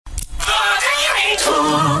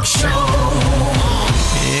Talk Show.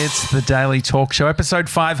 It's the Daily Talk Show, episode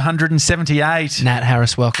 578. Nat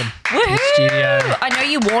Harris, welcome to the studio. I know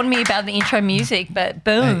you warned me about the intro music, but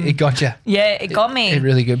boom. It got you. Yeah, it got me. It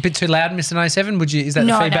really good. Bit too loud, Mr. 97? Is that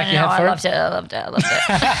the feedback you had for it? I loved it.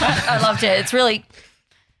 I loved it. It's really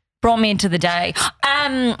brought me into the day.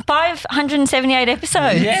 578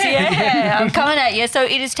 episodes. Yeah, I'm coming at you. So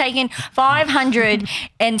it has taken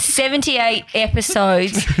 578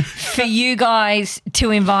 episodes for you guys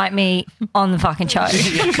to invite me on the fucking show.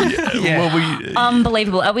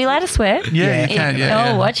 Unbelievable. Are we allowed to swear? Yeah, you can.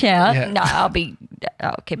 Yeah. Oh, watch out. Yeah. No, I'll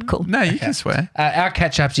keep it cool. No, you can swear. Our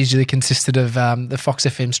catch-ups usually consisted of the Fox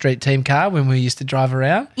FM Street Team car when we used to drive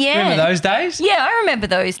around. Yeah. Remember those days? Yeah, I remember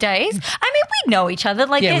those days. I mean, we know each other.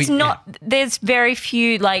 Like, there's very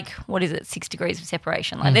few, like, 6 degrees of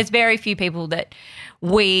separation. Like, there's very few people that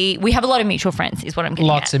we have a lot of mutual friends, is what I'm getting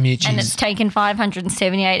Lots at. of mutuals. And it's taken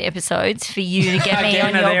 578 episodes for you to get me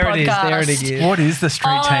on your podcast. There it is. What is the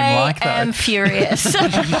street team like, though? I am furious.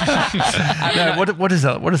 No, what is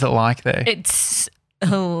it like there? It's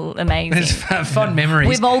amazing. It's fun memories.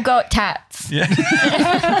 We've all got tats. Yeah.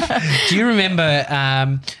 Do you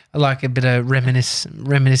remember like a bit of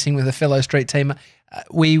reminiscing with a fellow street teamer?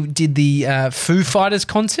 We did the Foo Fighters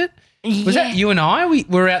concert. Was that you and I? We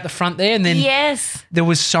were out the front there, and then there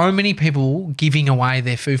was so many people giving away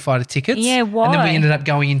their Foo Fighter tickets. Yeah, why? And then we ended up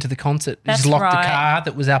going into the concert. That's just locked right. the car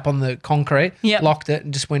that was up on the concrete, locked it,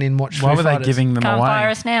 and just went in and watched Why Foo were Fighters. they giving them Can't away? fire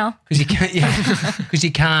us now. Because you can't, because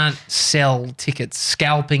you can't sell tickets.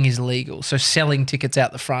 Scalping is illegal, so selling tickets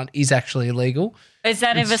out the front is actually illegal. Has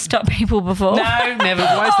that ever stopped people before? No, never.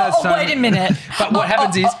 Why is that so? Wait a minute. But what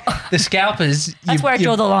happens is the scalpers. That's where I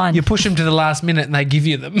draw the line. You push them to the last minute and they give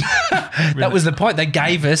you them. That was the point. They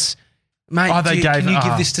gave us, mate. Can you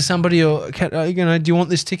give this to somebody, or do you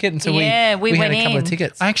want this ticket? And so we went had a couple in. of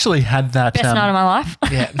tickets. I actually had that. Best night of my life.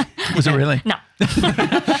 Yeah. Was it really? No.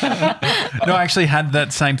 No, I actually had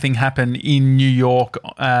that same thing happen in New York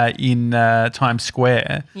in Times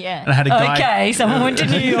Square. Yeah. And I had a guy. Okay, someone went to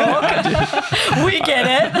New York. We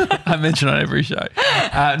get it. I mention it on every show.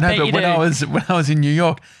 But when I was in New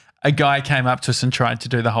York, a guy came up to us and tried to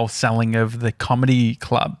do the whole selling of the comedy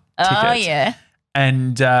club tickets. Oh, yeah.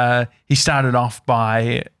 And he started off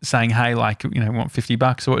by saying, hey, like, want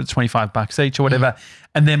 $50 or $25 each or whatever.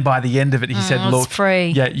 And then by the end of it, he said, look, it's free.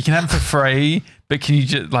 Yeah, you can have them for free, but can you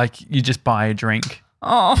just buy a drink?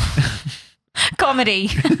 Oh, comedy.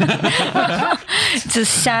 It's a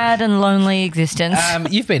sad and lonely existence.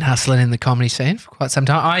 You've been hustling in the comedy scene for quite some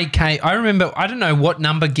time. I remember, I don't know what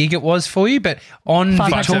number gig it was for you, but on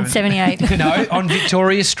 578. on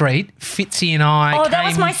Victoria Street, Fitzy and I Oh, that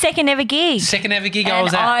was my second ever gig. Second ever gig And I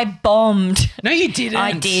was at. I bombed. No, you didn't.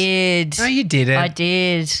 I did. No, you didn't. I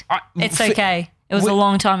did. It's okay. It was a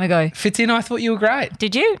long time ago. Fitzy and I thought you were great.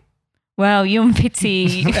 Did you? Well, you and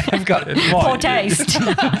Fitzy I've got poor taste.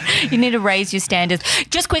 You need to raise your standards.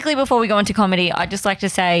 Just quickly before we go into comedy, I'd just like to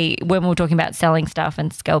say when we were talking about selling stuff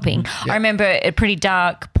and scalping, I remember at a pretty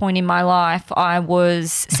dark point in my life, I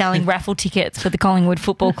was selling raffle tickets for the Collingwood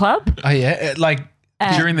Football Club. Oh, yeah?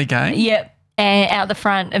 During the game? Yep. Out the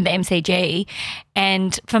front of the MCG,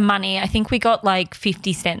 and for money, I think we got like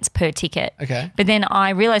 50 cents per ticket. Okay. But then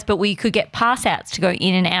I realised, we could get pass outs to go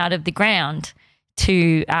in and out of the ground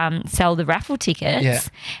to sell the raffle tickets. Yeah.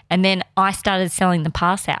 And then I started selling the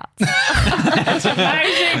pass outs. That's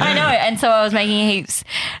amazing. I know. And so I was making heaps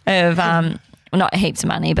of, not heaps of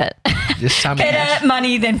money, but Just some better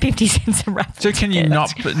money than 50 cents a raffle So can you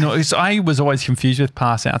ticket. so I was always confused with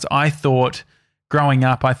pass outs. Growing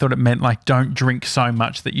up, I thought it meant like don't drink so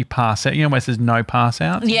much that you pass out. Where it says no pass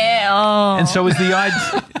outs. Yeah. Oh. And so was the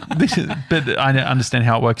idea, but I don't understand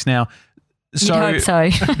how it works now. So, You'd hope so.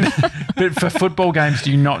 But for football games,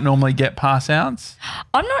 do you not normally get pass outs?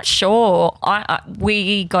 I'm not sure.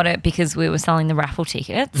 We got it because we were selling the raffle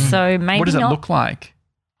tickets. So maybe What does not. it look like?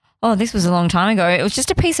 Oh, this was a long time ago. It was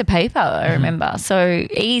just a piece of paper, I remember. So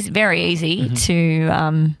very easy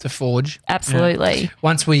to forge. Absolutely.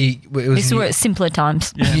 Once These were simpler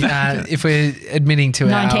times. If we're admitting to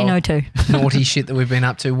 1902 our naughty shit that we've been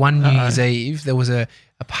up to, one New Year's Eve there was a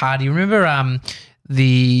party. Remember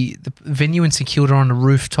the venue in St Kilda on the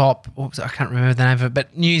rooftop? I can't remember the name of it,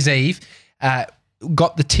 but New Year's Eve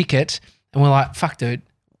got the ticket and we're like, fuck, dude.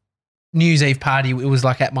 New Year's Eve party, it was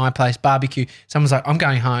like at my place, barbecue. Someone's like, I'm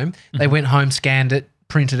going home. They went home, scanned it,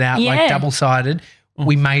 printed out, like double-sided.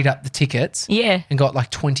 We made up the tickets and got like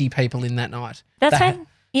 20 people in that night.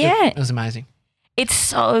 It was amazing. It's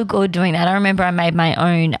so good doing that. I remember I made my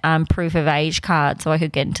own proof of age card so I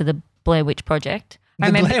could get into the Blair Witch Project. I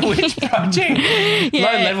The remember. Blair Witch Project. Low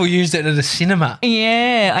Level used it at a cinema.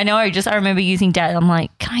 Yeah, I know. I remember using Dad. I'm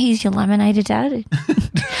like, can I use your laminator, Dad?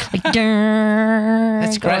 Like,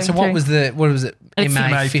 That's great. So what was it? It's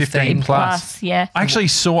MA 15 plus. Yeah. I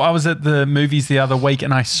was at the movies the other week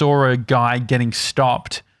and I saw a guy getting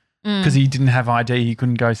stopped because he didn't have ID. He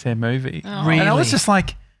couldn't go see a movie. Oh. Really? And I was just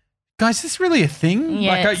like, guys, is this really a thing?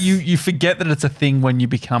 Yes. Like you forget that it's a thing when you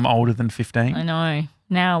become older than 15. I know.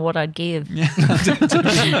 Now what I'd give to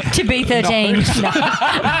be 13. No. Just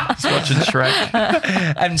watching Shrek.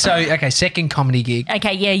 And so, okay, second comedy gig.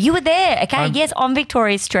 Okay, yeah, you were there. Okay, yes, on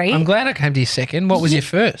Victoria Street. I'm glad I came to your second. What was your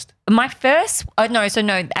first? My first,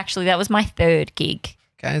 actually, that was my third gig.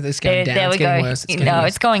 Okay, this going down. There it's we getting go. worse. It's getting worse.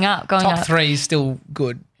 It's going up. Top 3 is still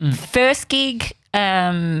good. First gig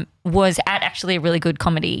was at actually a really good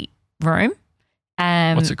comedy room.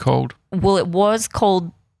 What's it called? Well, it was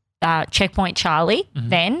called Checkpoint Charlie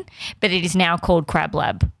then, but it is now called Crab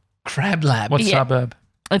Lab. Crab Lab. What Yeah. suburb?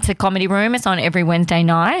 It's a comedy room. It's on every Wednesday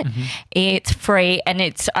night. It's free, and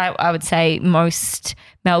it's I would say most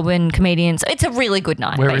Melbourne comedians. It's a really good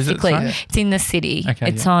night. Where is it, basically, sorry? It's in the city. Okay,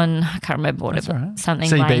 it's on. I can't remember what That's it all right. something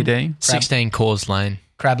Lane. CBD. 16 Cause Lane.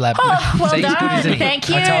 Crab Lab. Oh, well See, he's good, done. isn't he? Thank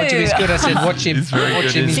you. I told you he's good. I said, watch him. He's very Watch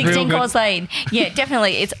good, him. He's isn't real 16 good. Cause Lane. Yeah,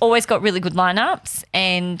 definitely. It's always got really good lineups.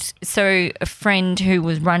 And so a friend who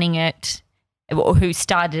was running it, or who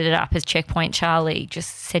started it up as Checkpoint Charlie,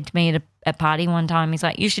 just said to me at a party one time, he's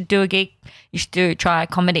like, you should do a gig. You should try a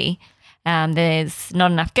comedy. There's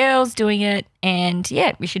not enough girls doing it. And,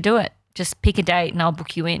 yeah, you should do it. Just pick a date and I'll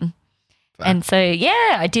book you in. And so,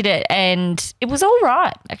 yeah, I did it. And it was all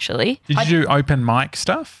right, actually. Did you do open mic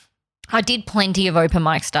stuff? I did plenty of open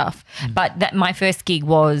mic stuff, but my first gig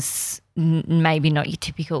was maybe not your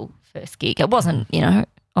typical first gig. It wasn't,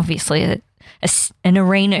 obviously an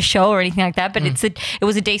arena show or anything like that, but it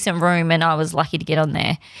was a decent room, and I was lucky to get on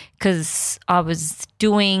there because I was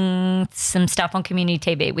doing some stuff on community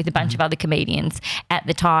TV with a bunch of other comedians at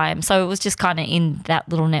the time. So it was just kind of in that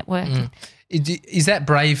little network. Is that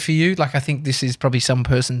brave for you? Like, I think this is probably some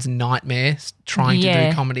person's nightmare trying to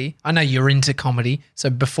do comedy. I know you're into comedy, so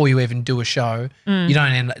before you even do a show, you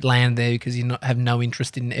don't land there because you have no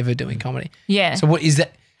interest in ever doing comedy. Yeah. So what is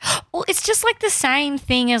that? Well, it's just like the same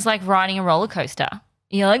thing as like riding a roller coaster.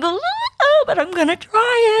 You're like, oh, but I'm going to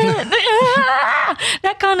try it.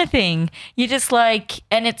 That kind of thing. You're just like,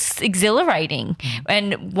 and it's exhilarating.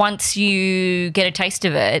 And once you get a taste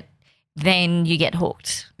of it, then you get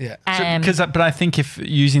hooked. Yeah. But I think if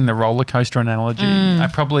using the roller coaster analogy,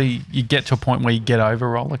 you get to a point where you get over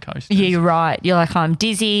roller coasters. Yeah, you're right. You're like, I'm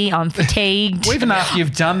dizzy, I'm fatigued. Well, even after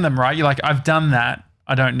you've done them, right? You're like, I've done that.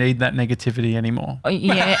 I don't need that negativity anymore.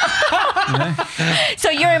 Yeah. You know? So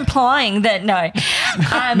you're implying that no.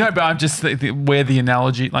 No, but I'm just where the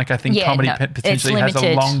analogy, like I think comedy potentially has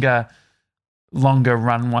a longer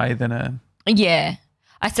runway than a. Yeah.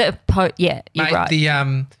 I suppose, yeah, you're Mate, right.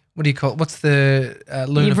 the what do you call it? What's the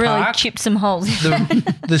Luna You've really Park? chipped some holes.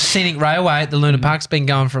 The scenic railway at the Luna Park's been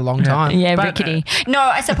going for a long time. Yeah, But, rickety. No,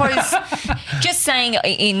 I suppose just saying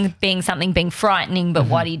in being frightening, but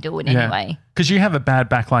why do you do it anyway? Because you have a bad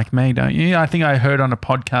back like me, don't you? I think I heard on a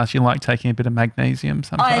podcast you like taking a bit of magnesium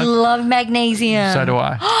sometimes. I love magnesium. So do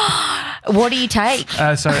I. What do you take?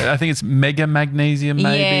 So I think it's mega magnesium,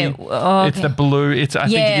 maybe. Yeah, okay. It's the blue. I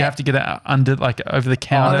think you have to get it under, like over the Oh,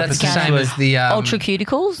 counter. that's the same potentially. as the Ultra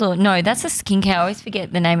Cuticles? Or no, that's a skincare. I always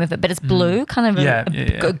forget the name of it, but it's blue, kind of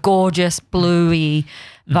a gorgeous bluey,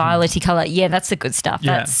 violety colour. Yeah, that's the good stuff.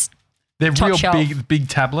 Yeah. That's They're top real shelf. big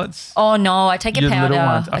tablets. Oh no, I take a Your little powder.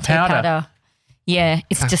 ones. A I take powder? powder. Yeah,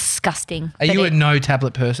 it's disgusting. Are But you a no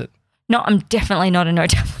tablet person? No, I'm definitely not a no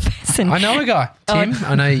tablet person. I know a guy, Tim.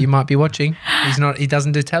 I know you might be watching. He's not. He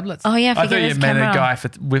doesn't do tablets. Oh yeah, I thought you meant a guy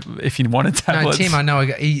if you wanted no, tablets. Tim. I know a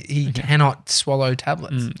guy. He cannot swallow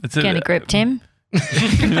tablets. Get a grip, Tim.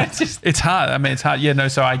 It's hard. I mean, it's hard. Yeah, no.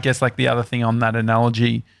 So I guess like the other thing on that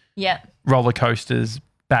analogy, Yeah. roller coasters,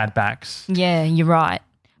 bad backs. Yeah, you're right.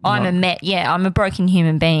 I'm I'm a broken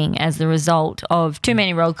human being as the result of too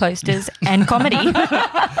many roller coasters and comedy. Do you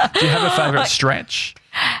have a favourite stretch?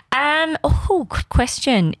 Good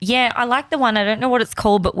question. Yeah, I like the one, I don't know what it's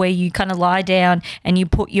called, but where you kind of lie down and you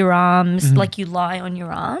put your arms, like you lie on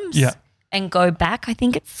your arms and go back. I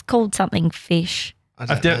think it's called something fish. I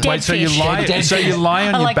don't know. Wait, so you fish. lie Dead on your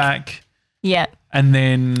like- back Yeah. and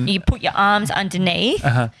then You put your arms underneath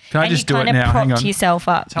can I and just you do it kind of now? prop Hang on. yourself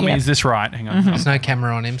up. Tell me, is this right? Hang on. There's no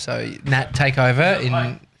camera on him, so Nat, take over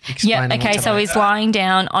in explaining. Okay, what's so up. he's lying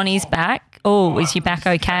down on his back. Oh, is your back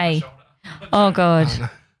okay? Oh, God.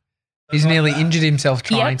 He's nearly injured himself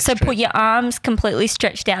trying to So stretch. put your arms completely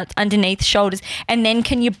stretched out underneath shoulders, and then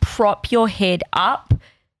can you prop your head up?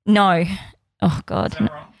 No. Oh God.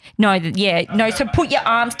 No. No. So put your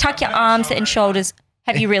arms, tuck your arms and shoulders.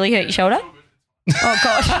 Have you really hurt your shoulder? Oh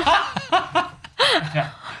God.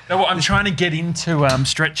 No, well, I'm trying to get into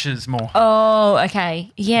stretches more. Oh,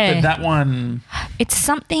 okay. Yeah. But that one, It's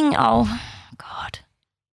something. Oh God.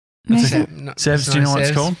 Sevs, do you know what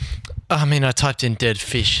it's called? I mean, I typed in dead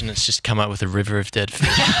fish and it's just come up with a river of dead fish.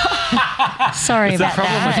 Sorry It's the about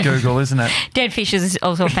problem that. with Google, isn't it? Dead Fish is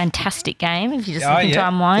also a fantastic game if you're just Oh, looking to yeah.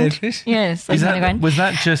 unwind. Dead Fish? Yes. Was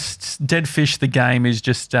that just Dead Fish? The game is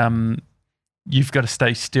just you've got to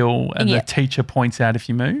stay still, and Yeah. the teacher points out if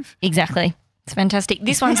you move. Exactly. It's fantastic.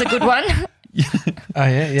 This one's a good one. Oh,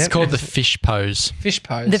 yeah. It's called the fish pose. fish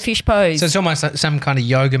pose. The fish pose. So it's almost like some kind of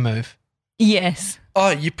yoga move. Yes. Oh,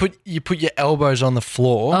 you put your elbows on the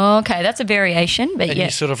floor Oh, okay. That's a variation, but and yeah,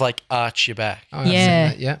 you sort of like arch your back. Oh, I've seen Yeah.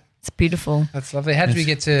 that, yeah. it's beautiful. That's lovely. How did we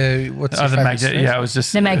get to what's your the favourite stretch? yeah, it was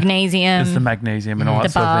just The magnesium. It's the magnesium and all the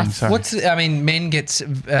that sort of thing. bath. So What's men get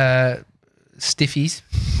stiffies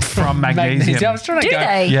from magnesium. I was trying to Do go.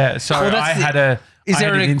 they? Yeah, so Well, that's I the- had a Is I had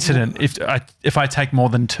there an a- incident. If I take more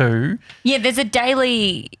than 2, Yeah, there's a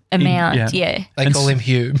daily amount. Yeah. They And call him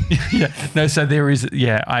Hugh. yeah, no, so there is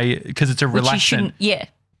because it's a Which you relaxant, shouldn't. Yeah.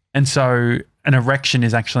 and so an erection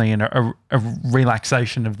is actually a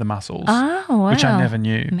relaxation of the muscles, Oh, wow. which I never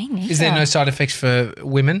knew. Me neither. Is there no side effects for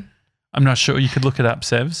women? I'm not sure. You could look it up,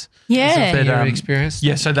 Sevs. Yeah. But, Your experience?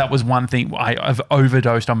 Yeah, so that was one thing. I've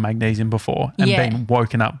overdosed on magnesium before and Yeah. been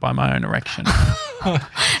woken up by my own erection. That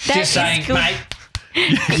Just is saying, cool. mate.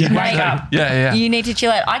 Mate, Wake up. Yeah. You need to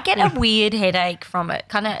chill out. I get a weird headache from it,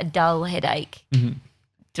 kind of a dull headache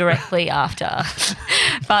directly after.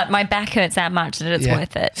 But my back hurts that much that it's Yeah.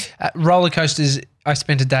 worth it. Roller coasters. I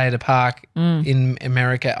spent a day at a park in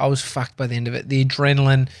America. I was fucked by the end of it. The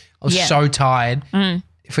adrenaline. I was Yeah. so tired.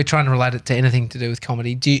 If we're trying to relate it to anything to do with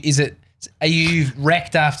comedy, are you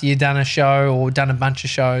wrecked after you've done a show or done a bunch of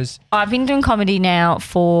shows? I've been doing comedy now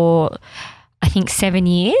for, I think, 7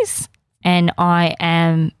 years. And I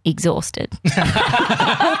am exhausted.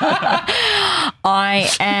 I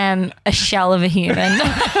am a shell of a human.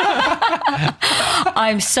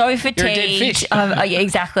 I'm so fatigued. You're a dead fish. Yeah,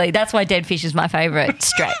 exactly. That's why dead fish is my favourite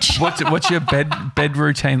stretch. What's your bed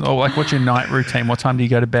routine, or like what's your night routine? What time do you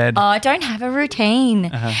go to bed? I don't have a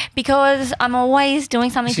routine because I'm always doing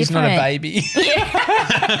something She's different. not a baby.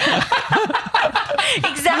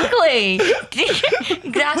 Exactly.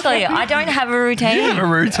 Exactly. I don't have a routine. You have a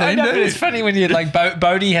routine, I know, but do you? it's funny when you like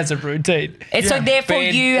Bodhi has a routine. And so therefore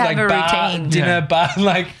Bed, you have like a bar, routine. dinner, Yeah. bar,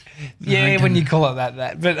 like when you call it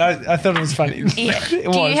that. But I thought it was funny. Yeah. It Do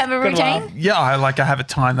was. you have a Good laugh. routine? Yeah, I have a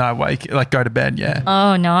time that I go to bed. Yeah.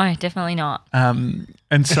 Oh no, definitely not.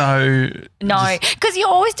 And so No, because you're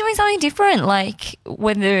always doing something different. Like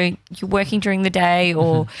whether you're working during the day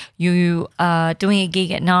or you are doing a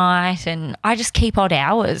gig at night, and I just keep odd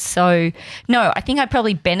hours. So no, I think I'd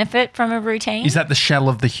probably benefit from a routine. is that the shell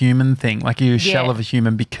of the human thing? Like you're a shell Yeah. of a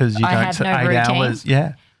human because you I don't have sit no 8 routine. hours.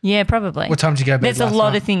 Yeah. Yeah, probably. What time did you go to bed There's a last lot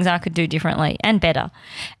night? of things I could do differently and better.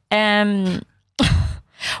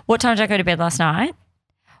 What time did I go to bed last night?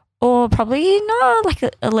 Or probably like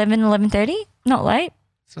 11:30, not late.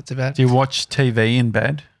 It's not too bad. Do you watch TV in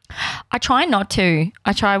bed? I try not to.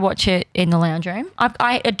 I try watch it in the lounge room.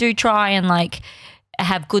 I do try and like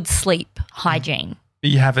have good sleep hygiene.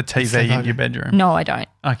 You have a TV in fine. your bedroom. No, I don't.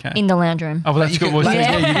 Okay. In the lounge room. Oh, well, that's You good. could, Well, like,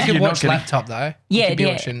 yeah, you you're could not watch getting- laptop though. Yeah, you could be yeah.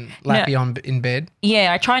 watching Lappy in bed.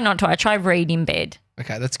 Yeah, I try not to. I try read in bed.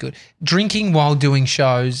 Okay, that's good. Drinking while doing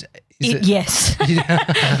shows. Is it Yes,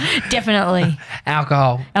 definitely.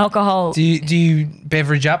 alcohol? Alcohol. Do you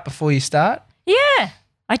beverage up before you start? Yeah,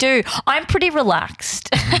 I do. I'm pretty relaxed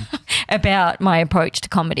about my approach to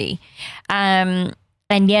comedy. And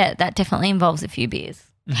yeah, that definitely involves a few beers.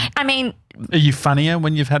 I mean, Are you funnier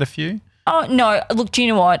when you've had a few? oh, no. Look, do you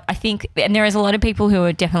know what? I think, and there is a lot of people who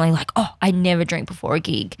are definitely like, oh, I never drink before a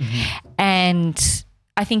gig. And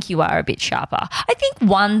I think you are a bit sharper. I think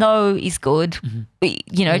one, though, is good,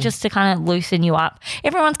 you know, just to kind of loosen you up.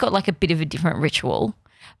 Everyone's got like a bit of a different ritual,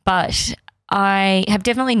 but I have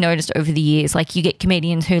definitely noticed over the years, like you get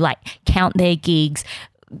comedians who like count their gigs,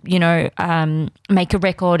 you know, make a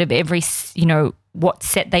record of every, you know, what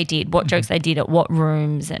set they did, what jokes they did at what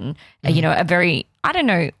rooms, and, you know, are very, I don't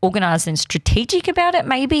know, organised and strategic about it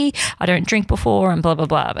maybe. I don't drink before and blah, blah,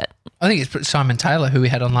 blah. But, I think it's Simon Taylor who we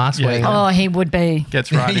had on last week. oh, he would be.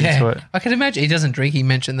 Gets right yeah, into it. I can imagine. He doesn't drink. He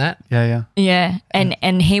mentioned that. Yeah. Yeah.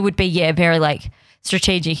 And he would be, yeah, very like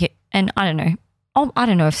strategic. And I don't know. I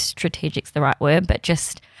don't know if strategic's the right word, but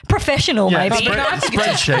just Professional, maybe.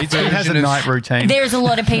 Spreadsheets. He has a night routine. There's a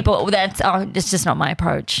lot of people it's just not my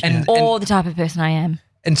approach or the type of person I am.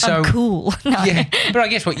 And so I'm cool. No. Yeah, but I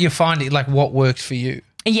guess what you're finding, like what works for you.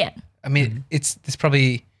 Yeah. I mean, it'd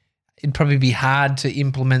probably be hard to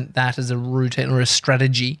implement that as a routine or a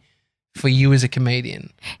strategy for you as a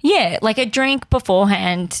comedian. Yeah, like a drink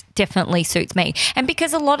beforehand definitely suits me. And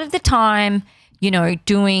because a lot of the time,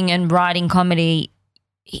 doing and writing comedy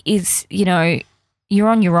is, you're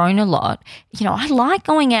on your own a lot. I like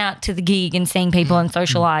going out to the gig and seeing people and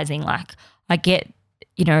socializing. Like I get,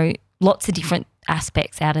 lots of different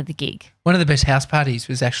aspects out of the gig. One of the best house parties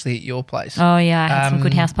was actually at your place. Oh, yeah, I had some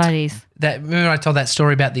good house parties. Remember I told that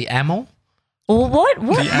story about the amel? Or what?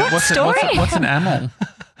 What story? What's an amel?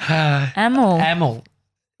 Amel. Amel.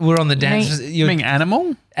 We're on the dance. You mean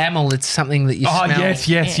animal? Amel, it's something that you smell.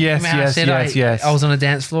 Yes. I was on a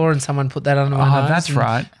dance floor and someone put that under my nose. That's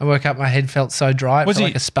right. I woke up, my head felt so dry. It felt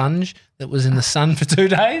like a sponge that was in the sun for 2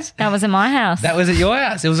 days. That was at my house. That was at your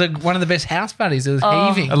house. It was one of the best house parties. It was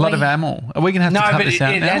heaving. A lot of amel. Are we going to have to cut this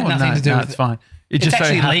out it now? had nothing to do with it's fine. It's just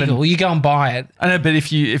actually legal. You go and buy it. I know, but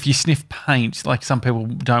if you sniff paint, like some people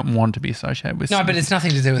don't want to be associated with. No, but it's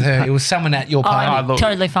nothing to do with her. It was someone at your party. I'm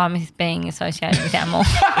totally fine with being associated with Amel.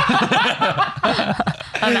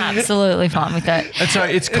 I'm absolutely fine with it. And so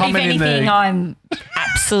it's common if anything, I'm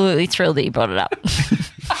absolutely thrilled that you brought it up.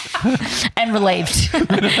 And relieved.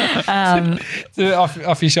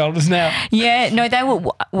 Off your shoulders now. Yeah,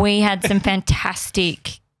 no, we had some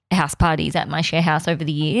fantastic house parties at my share house over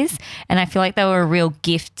the years, and I feel like they were a real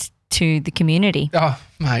gift to the community. Oh,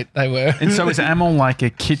 mate, they were. And so is amel like a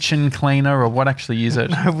kitchen cleaner, or what actually is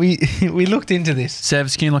it? We looked into this.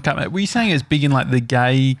 Sevs, can you look up? Were you saying it's big in like the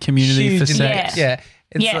gay community Huge for sex? Yeah.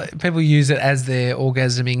 It's like people use it as they're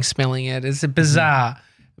orgasming, smelling it. It's a bizarre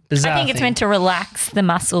I think it's meant to relax the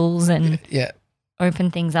muscles and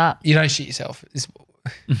open things up. You don't shit yourself. You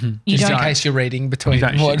Just don't. in case you're reading between You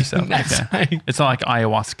don't shit what yourself. Matt's Okay. saying. It's like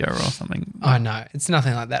ayahuasca or something. Oh no, it's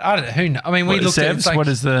nothing like that. I don't know. Who knows? I mean, we looked at Sevs, what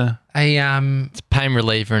is the a It's a pain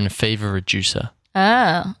reliever and a fever reducer.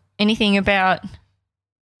 Oh, anything about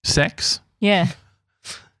sex? it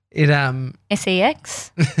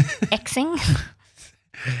sex xing?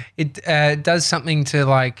 It does something to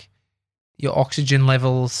like your oxygen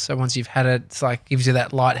levels. So once you've had it, it's like gives you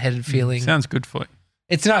that lightheaded feeling. Sounds good for you.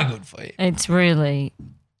 It's no good for you. It's really,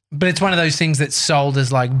 But it's one of those things that's sold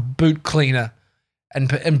as like boot cleaner,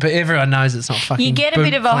 and everyone knows it's not fucking. you get a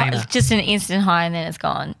boot bit of cleaner. just an instant high and then it's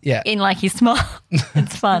gone. Yeah. In like your smile.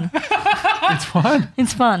 It's fun. It's fun.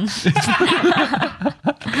 It's fun.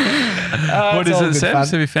 What it's is all it, good Sevs? fun.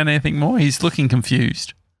 Have you found anything more? He's looking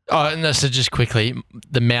confused. Oh, no, so just quickly,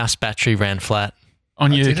 the mouse battery ran flat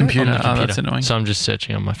On your did it? computer. on my Oh, computer. that's annoying. So I'm just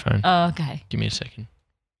searching on my phone. Oh, okay. Give me a second.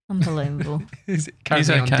 Unbelievable. Is it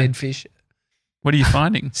currently on okay. dead fish, What are you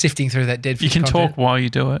finding? sifting through that dead fish. You can content. talk while you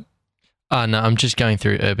do it. Oh, no, I'm just going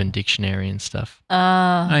through Urban Dictionary and stuff. Oh,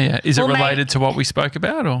 yeah. Is it Well, related to what we spoke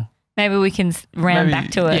about, or? Maybe we can round Maybe-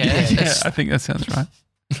 back to it. Yeah. Yeah, I think that sounds right.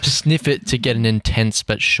 Sniff it to get an intense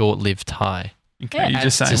but short-lived high. Okay, Yeah. you're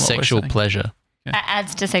just saying It's a what we're sexual saying. pleasure.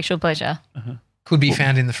 Adds to sexual pleasure. Could be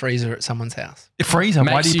found in the freezer at someone's house. A freezer.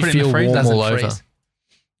 Why Makes do you you put it in the feel freezer? warm Doesn't all freeze. over.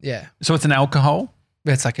 Yeah, So it's an alcohol.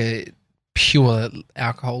 it's like a pure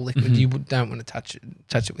alcohol liquid. Mhm. You don't want to touch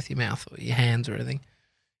it with your mouth or your hands or anything.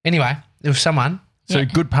 Anyway, there was someone. So Yeah.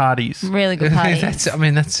 good parties. Really good party. that's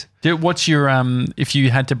What's your if you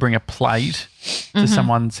had to bring a plate to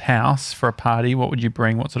someone's house for a party, what would you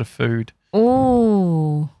bring? What sort of food?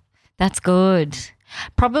 Ooh, that's good.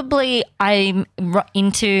 Probably I'm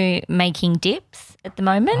into making dips at the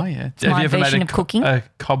moment. Oh yeah. It's my version of cooking. a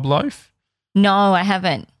cob loaf? No, I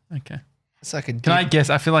haven't. Okay. it's like a. Can I guess?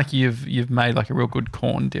 I feel like you've made like a real good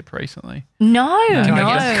corn dip recently. No, Can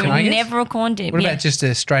I guess? never a corn dip. What yeah. about just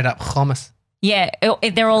a straight up hummus? Yeah,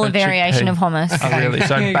 they're all a A variation chickpea. of hummus. Oh really?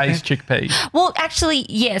 So based chickpeas. Well, actually,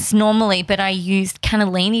 yes, normally, but I used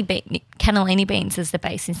cannellini beans as the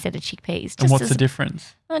base instead of chickpeas. And what's as the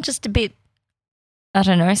difference? just a bit, I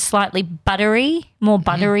don't know, slightly buttery, more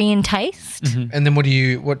buttery in taste. And then what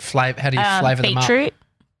flavor? How do you flavor them up? Beetroot,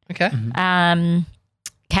 Okay.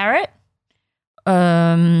 carrot,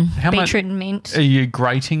 much- beetroot and mint. Are you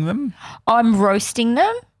grating them? I'm roasting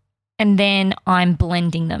them and then I'm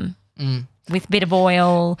blending them with a bit of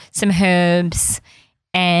oil, some herbs,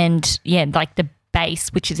 and like the base,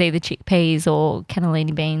 which is either chickpeas or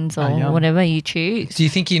cannellini beans or yum. whatever you choose. Do you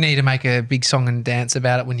think you need to make a big song and dance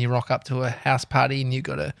about it when you rock up to a house party and you've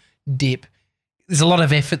got a dip? There's a lot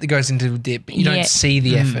of effort that goes into a dip, but you Yeah. don't see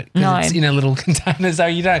the effort because No. it's in a little container, so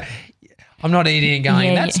you don't. I'm not eating and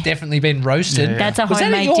going, Yeah, that's definitely been roasted. Yeah. That's a Was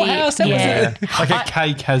that at homemade your dip. house? That was Yeah. it. Like a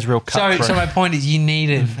cake has real cut So through. my point is you need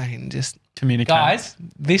to fucking just, Communicate. guys,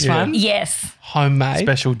 this Yeah. one, Yes. homemade.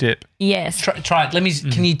 Special dip. Yes. Try it.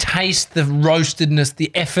 Can you taste the roastedness,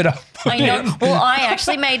 the effort of I know. Well, I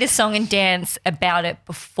actually made a song and dance about it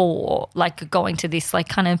before, like going to this like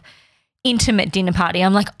kind of intimate dinner party.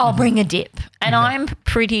 I'm like, I'll bring a dip. And I'm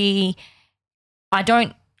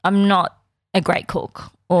not a great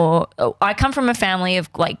cook, or I come from a family of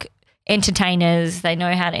like entertainers. They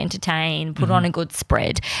know how to entertain, put on a good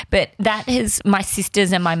spread. But that is, my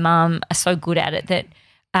sisters and my mum are so good at it that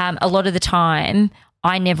a lot of the time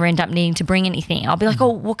I never end up needing to bring anything. I'll be like, oh,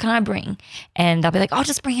 what can I bring? And they'll be like, I'll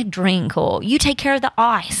just bring a drink, or you take care of the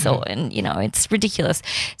ice, and it's ridiculous.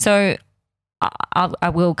 So I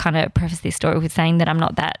will kind of preface this story with saying that I'm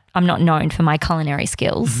not known for my culinary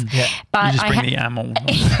skills. Yeah. But You just I bring the amel.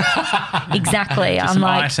 exactly. I'm some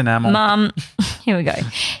like, ice and amel. Mum, here we go.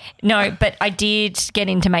 No, but I did get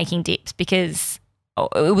into making dips because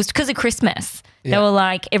it was because of Christmas. Yeah. They were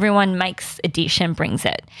like, everyone makes a dish and brings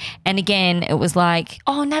it. And again, it was like,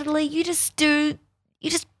 oh, Natalie, you just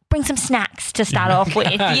bring some snacks to start off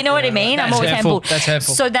with. You know what I mean? That's I'm always hurtful. humble. That's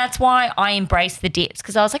hurtful. So that's why I embraced the dips,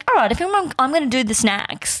 because I was like, all right, if I'm going to do the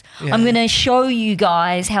snacks, I'm going to show you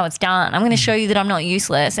guys how it's done. I'm going to show you that I'm not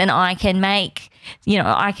useless and I can make,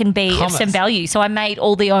 I can be of some value. So I made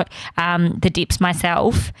all the dips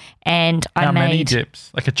myself, and How many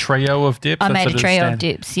dips? Like a trio of dips? I That's made a sort of trio of stand-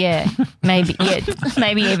 dips. Yeah,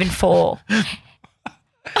 maybe even 4.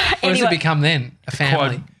 What does it become then? A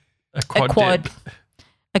family. A quad quad. dip.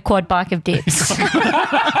 A quad bike of dips.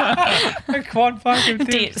 A quad bike of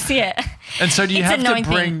Dips, yeah. And so do you It's have a to known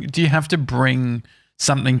bring? thing. Do you have to bring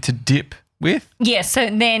something to dip with? Yeah, so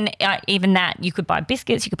then even that, you could buy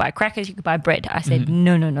biscuits, you could buy crackers, you could buy bread. I said,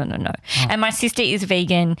 no. And my sister is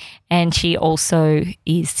vegan and she also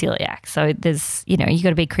is celiac. So there's, you got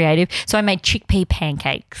to be creative. So I made chickpea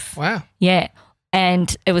pancakes. Wow. Yeah.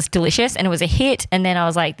 And it was delicious and it was a hit. And then I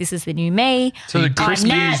was like, this is the new me. So the you crispy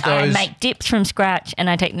use I those. make dips from scratch and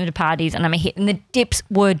I take them to parties and I'm a hit. And the dips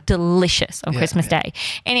were delicious on Christmas Day.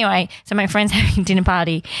 Anyway, so my friend's having a dinner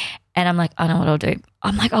party and I'm like, I know what I'll do.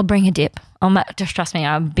 I'm like, I'll bring a dip. Just trust me,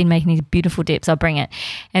 I've been making these beautiful dips. I'll bring it.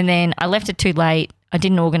 And then I left it too late. I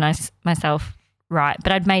didn't organise myself right,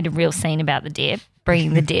 but I'd made a real scene about the dip,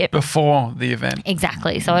 bringing the dip. Before the event.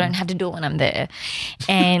 Exactly. So I don't have to do it when I'm there.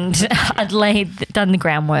 And I'd done the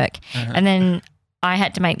groundwork. And then I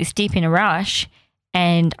had to make this dip in a rush.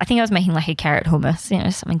 And I think I was making like a carrot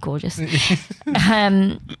hummus, something gorgeous.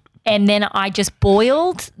 And then I just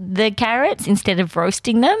boiled the carrots instead of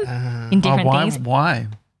roasting them in different things. Why?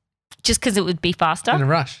 Just because it would be faster. In a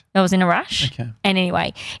rush. I was in a rush. Okay. And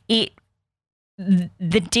anyway,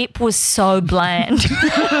 the dip was so bland.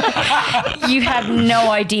 You have no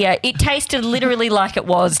idea. It tasted literally like it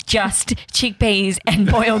was just chickpeas and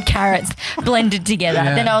boiled carrots blended together.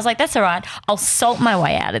 Yeah. Then I was like, that's all right. I'll salt my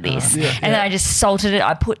way out of this. And then I just salted it.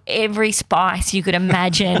 I put every spice you could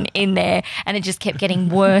imagine in there and it just kept getting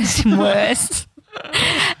worse and worse.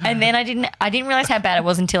 And then I didn't realize how bad it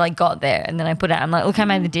was until I got there. And then I put it out. I'm like, look, I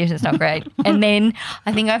made the dish. It's not great. And then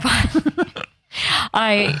I think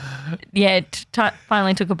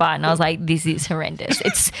finally took a bite and I was like, this is horrendous.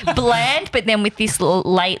 It's bland, but then with this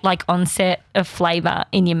late like onset of flavour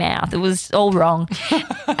in your mouth. It was all wrong.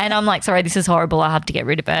 And I'm like, sorry, this is horrible. I have to get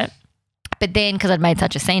rid of it. But then because I'd made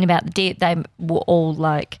such a scene about the dip, they were all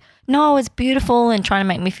like, no, it's beautiful, and trying to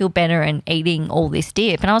make me feel better and eating all this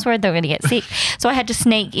dip. And I was worried they were going to get sick. So I had to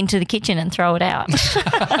sneak into the kitchen and throw it out.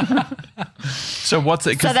 So what's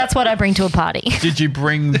it? So that's what I bring to a party. Did you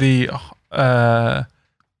bring the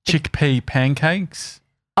chickpea pancakes?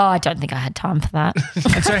 Oh, I don't think I had time for that.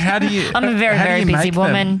 And so how do you? I'm a very, how do very you busy make them?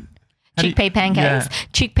 woman. How do you- Chickpea pancakes,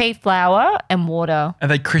 chickpea flour and water. Are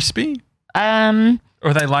they crispy? Or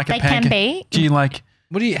are they like They a can pancake? be. Do you like?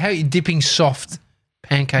 How are you dipping soft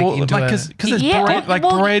pancake Well, into like a... because it's Yeah, bread. Like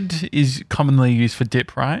well- bread is commonly used for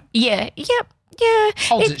dip, right? Yeah, yep, yeah.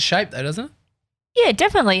 holds its shape though, doesn't it? Yeah,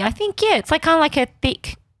 definitely. I think, it's like kind of like a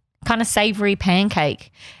thick, kind of savoury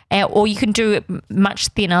pancake. Or you can do it much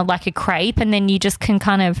thinner, like a crepe, and then you just can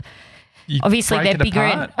kind of, You obviously break they're it bigger.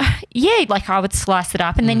 apart? Yeah, like I would slice it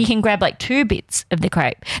up and then you can grab like 2 bits of the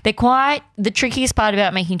crepe. The trickiest part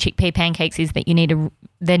about making chickpea pancakes is that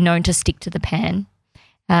they're known to stick to the pan.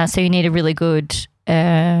 So you need a really good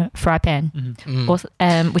fry pan, or,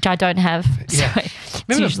 which I don't have. Yeah. So it's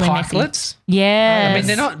Remember usually messy. pikelets? Yeah. I mean,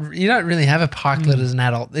 they're not. You don't really have a pikelet as an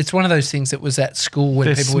adult. It's one of those things that was at school when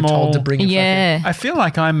They're people were told to small. bring. Yeah. I feel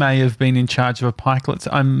like I may have been in charge of a pikelet.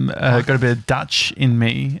 I'm got a bit of Dutch in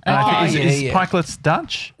me. Is pikelets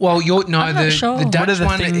Dutch? Well, I'm not sure. the What Dutch are the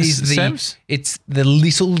one things, is the. Sebs? It's the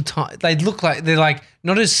little. They look like they're like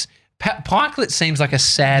not as. Pikelet seems like a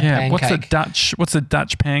sad pancake. What's a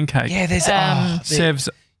Dutch pancake? Yeah, there's. Sevs,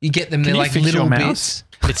 you get them. They're can you like fix little your bits. mouse?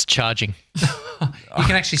 It's charging. You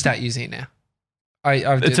can actually start using it now. I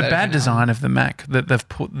do It's a that bad every now design of the Mac that they've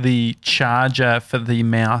put the charger for the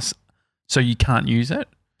mouse so you can't use it.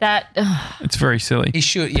 That. It's very silly. You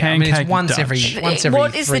should. Yeah, I mean, it's Pancake once Dutch. every.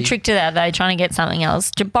 What is the three- trick to that? Are they trying to get something else?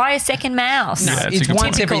 To buy a second mouse? No, Yeah, it's a it's good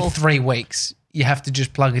once point. every 3 weeks. You have to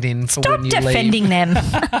just plug it in for Stop when you defending leave. them.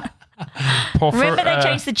 Porfer, Remember they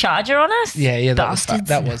changed the charger on us? Yeah, that was Bastards. fucked.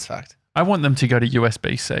 That was fucked. I want them to go to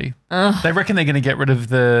USB-C. They reckon they're going to get rid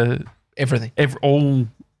of Everything. all.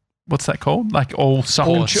 What's that called? Like all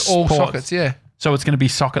sockets. All ports. sockets. Yeah. So it's going to be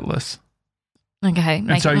socketless. Okay,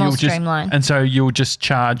 make it more streamlined. And so you'll just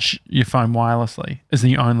charge your phone wirelessly is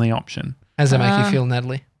the only option. How does that make you feel,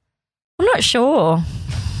 Natalie? I'm not sure.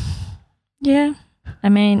 Yeah. I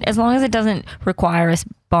mean, as long as it doesn't require us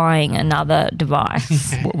buying another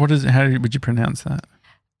device. What is it? How would you pronounce that?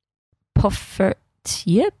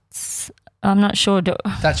 Poffertjes? I'm not sure.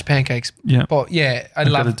 Dutch pancakes. Yeah. But yeah, I I've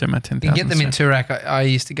love got to do my You 10,000 can get them in steps. Turak. I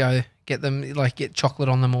used to go get them, like get chocolate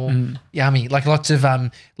on them all. Yummy. Like lots of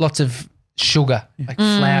sugar, like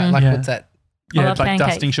flour. Like Yeah. what's that? Yeah, love like pancakes.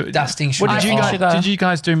 dusting sugar. Dusting sugar. What did you Icing guys? sugar. Did you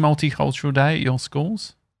guys do multicultural day at your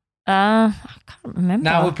schools? I can't remember.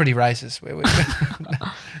 No, we're pretty racist.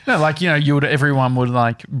 No, like everyone would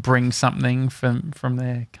like bring something from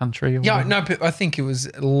their country. Or Yeah, whatever. no, but I think it was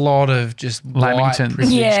a lot of just white Lamingtons.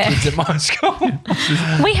 privileged Yeah. kids at my school.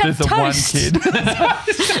 we have There's the one toast. kid.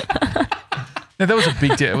 No, that was a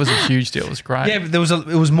big deal. It was a huge deal. It was great. Yeah, but it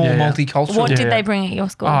was more Yeah, yeah. multicultural. What Yeah. did they bring at your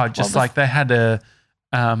school? Oh, just like they had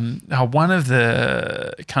one of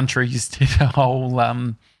the countries did a whole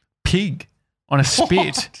pig on a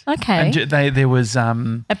spit. Okay. And there was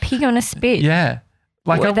a pig on a spit. yeah.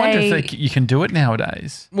 Like Were I wonder they- if you can do it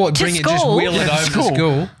nowadays. What, To bring it, just school? wheel it Yeah, to over school. to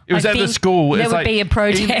school? It was I at the think school. there It's would like be a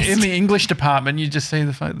protest. in the English department. You just see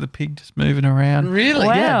the pig just moving around. Really?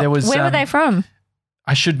 Wow. Yeah, there was. Where were they from?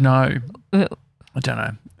 I should know. Uh, I don't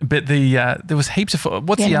know. But there was heaps of.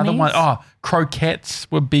 What's the other one? Vietnamese? Oh, croquettes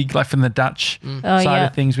were big, like from the Dutch Oh, side yeah.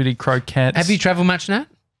 of things. We did croquettes. Have you travelled much, Nat?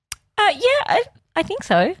 Yeah, I think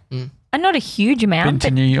so. Not a huge amount, been to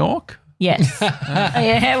but New York? yes.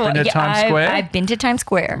 Been to Times Square? I've been to Times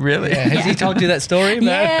Square. Really? Yeah. Has he told you that story?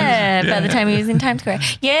 Yeah, by the time he was in Times Square.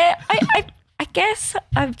 Yeah, I guess,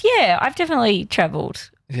 I've definitely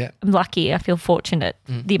travelled. Yeah. I'm lucky. I feel fortunate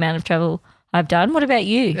the amount of travel I've done. What about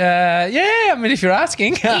you? Yeah, I mean, if you're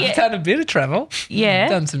asking, I've Yeah. done a bit of travel. Yeah.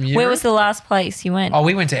 Done some Europe. Where was the last place you went? Oh,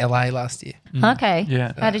 we went to LA last year. Okay.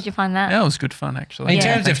 Yeah. How did you find that? Yeah, it was good fun actually. In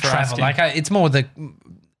Yeah. terms Thanks of for travel, asking. it's more the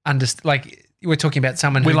like we're talking about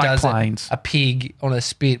someone We who like does planes. a pig on a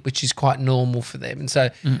spit, which is quite normal for them. And so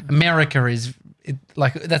America is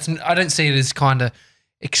that's I don't see it as kind of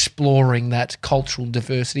exploring that cultural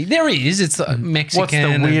diversity. There is. It's Mexican. What's the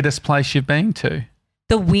and- weirdest place you've been to?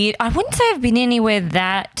 I wouldn't say I've been anywhere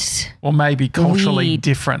that Or maybe culturally Weird.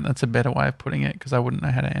 different. That's a better way of putting it because I wouldn't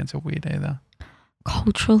know how to answer weird either.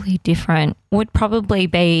 culturally different. Would probably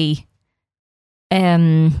be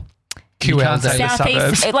You can't say the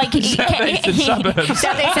southeast, suburbs. like Southeastern suburbs.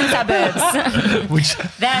 southeastern suburbs. Which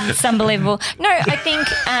That's unbelievable. No, I think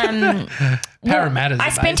Parramatta's I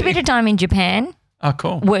spent a bit amazing. of time in Japan oh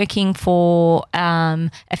cool. working for a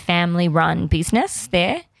family-run business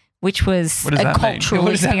there, which was What does a that mean? cultural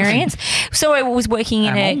What does that mean? experience. So I was working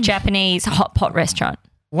in a Amon? Japanese hot pot restaurant.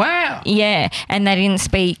 Wow. Yeah, and they didn't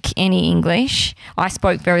speak any English. I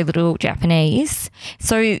spoke very little Japanese.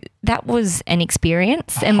 So that was an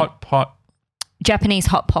experience. And Hot pot. Japanese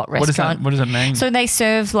hot pot What restaurant. does it mean? So they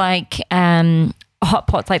serve like hot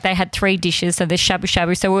pots. Like they had 3 dishes. So there's shabu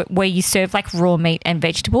shabu. So where you serve like raw meat and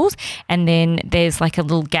vegetables, and then there's like a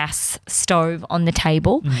little gas stove on the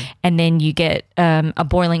table, and then you get a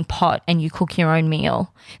boiling pot and you cook your own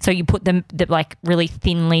meal. So you put the like really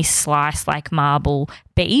thinly sliced like marble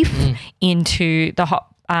beef into the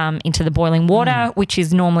into the boiling water, which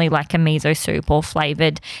is normally like a miso soup or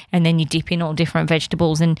flavored, and then you dip in all different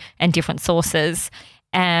vegetables and different sauces,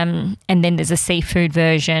 and then there's a seafood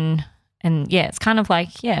version. And yeah, it's kind of like,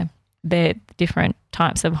 they're different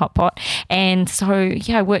types of hot pot. And so,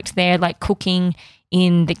 I worked there like cooking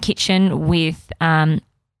in the kitchen with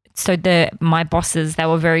my bosses, they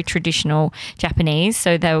were very traditional Japanese.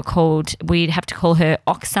 So they were called, we'd have to call her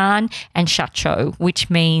Oksan and Shacho, which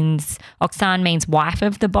means Oksan means wife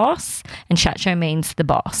of the boss and Shacho means the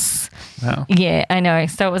boss. Wow. Yeah, I know.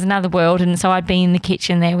 So it was another world. And so I'd be in the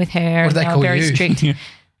kitchen there with her. What do they were call very you? strict.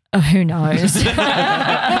 Oh, who knows?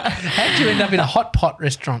 How did you end up in a hot pot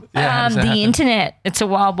restaurant? how does that The happen? internet. It's a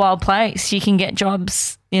wild, wild place. You can get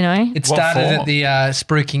jobs, you know. It What started for? at the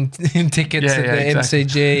spruiking tickets Yeah, at yeah, the exactly.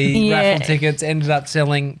 MCG, Yeah. raffle tickets, ended up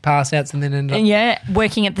selling pass outs and then ended up. Yeah,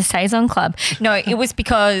 working at the Saison Club. No, it was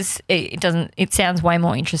because it sounds way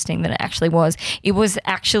more interesting than it actually was. It was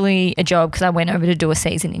actually a job because I went over to do a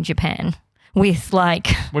season in Japan with like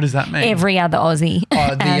What does that mean? every other Aussie.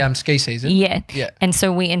 Oh, the ski season. Yeah. Yeah. And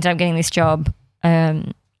so we ended up getting this job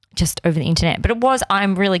just over the internet. But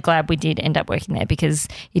I'm really glad we did end up working there because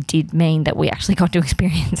it did mean that we actually got to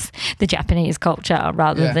experience the Japanese culture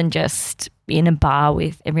rather Yeah. than just in a bar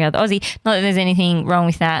with every other Aussie. Not that there's anything wrong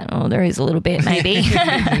with that, or there is a little bit maybe.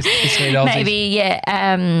 The sweet Aussies. Maybe,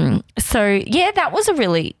 yeah. So, yeah, that was a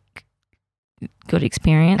really good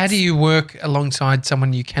experience. How do you work alongside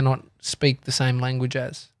someone you cannot speak the same language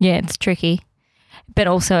as? Yeah, it's tricky. But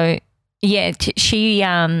also, yeah, she,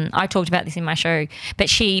 I talked about this in my show, but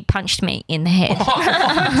she punched me in the head.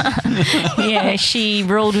 Yeah, she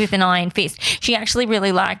ruled with an iron fist. She actually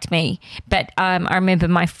really liked me. But I remember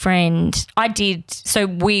my friend, so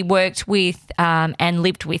we worked with and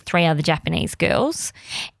lived with 3 other Japanese girls.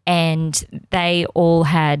 And they all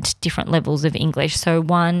had different levels of English. So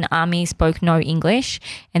one, Ami, spoke no English.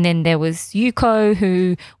 And then there was Yuko,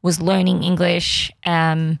 who was learning English.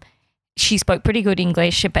 She spoke pretty good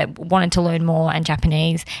English but wanted to learn more and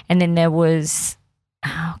Japanese. And then there was,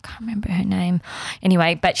 I can't remember her name.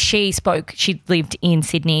 Anyway, but she lived in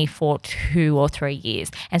Sydney for 2 or 3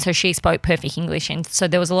 years. And so she spoke perfect English. And so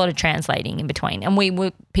there was a lot of translating in between. And we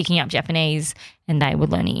were picking up Japanese and they were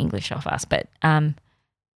learning English off us. But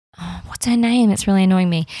what's her name? It's really annoying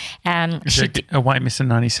me. White Mr.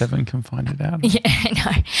 97 can find it out. Yeah, I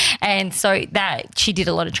know. And so that she did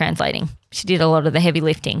a lot of translating. She did a lot of the heavy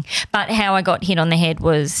lifting. But how I got hit on the head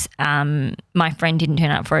was my friend didn't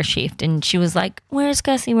turn up for a shift and she was like, where's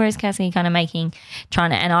Cassie? Where's Cassie? Kind of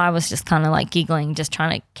and I was just kind of like giggling, just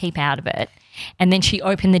trying to keep out of it. And then she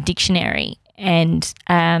opened the dictionary and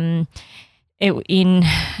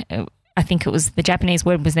I think it was the Japanese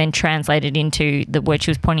word was then translated into the word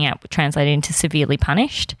she was pointing out, translated into severely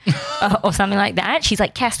punished or something like that. She's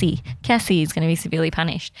like, Cassie is going to be severely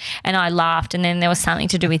punished. And I laughed and then there was something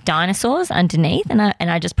to do with dinosaurs underneath and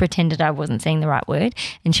I just pretended I wasn't saying the right word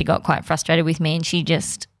and she got quite frustrated with me and she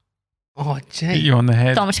just Hit you on the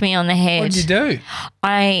head. stomped me on the head. What did you do?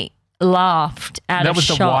 I laughed out That of was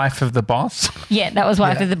shock. the wife of the boss. Yeah, that was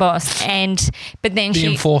wife Yeah. of the boss. But then The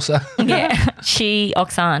enforcer. yeah,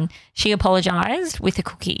 Oksan, she apologised with a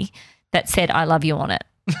cookie that said "I love you" on it.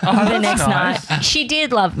 The that's next nice. night, she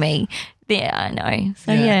did love me. Yeah, I know.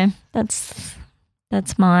 So Yeah. yeah,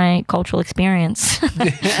 that's my cultural experience.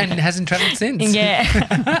 And hasn't travelled since.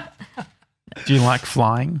 Yeah, Do you like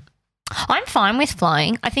flying? I'm fine with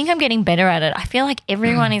flying. I think I'm getting better at it. I feel like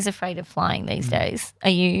everyone is afraid of flying these days. Are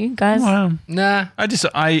you guys? Well, Nah.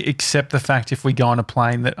 I accept the fact if we go on a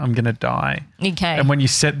plane that I'm going to die. Okay. And when you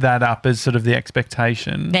set that up as sort of the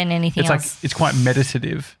expectation, Then anything it's else. like it's quite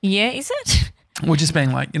meditative. Yeah, is it? We're just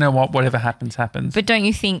being like, you know what, whatever happens, happens. But don't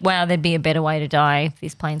you think, wow, there'd be a better way to die if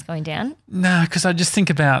this plane's going down? No, because I just think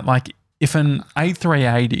about like if an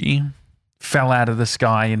A380 fell out of the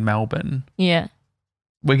sky in Melbourne, Yeah.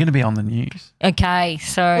 we're going to be on the news. Okay,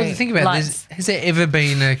 so Well, think about like- this. Has there ever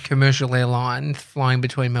been a commercial airline flying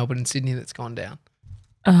between Melbourne and Sydney that's gone down?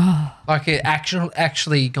 Oh. Like it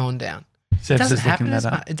actually gone down? Seb's Doesn't is looking happen as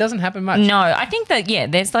that much. up. It doesn't happen much. No, I think that, yeah,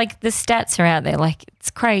 there's like the stats are out there. Like it's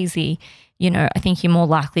crazy. You know, I think you're more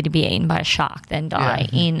likely to be eaten by a shark than die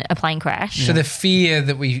in a plane crash. So the fear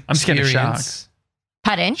that we I'm scared of experience.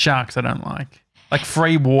 Pardon? Sharks, I don't like. Like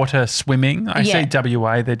free water swimming. I Yeah. see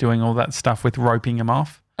WA, they're doing all that stuff with roping them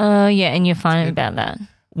off. Oh, yeah, and you're fine about that.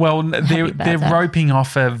 Well, happy they're about that. roping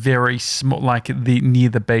off a very small, like near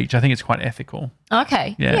the beach. I think it's quite ethical.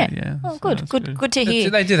 Okay. Yeah, Yeah. yeah. Oh, So good. that's Good. good. Good to So hear.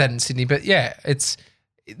 they do that in Sydney, but yeah,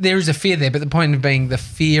 there is a fear there. But the point of being the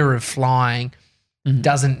fear of flying Mm-hmm.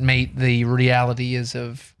 doesn't meet the reality as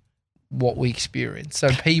of what we experience. So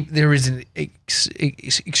there is an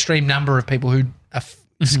extreme number of people who are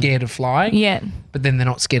scared of flying, Yeah. but then they're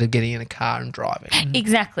not scared of getting in a car and driving.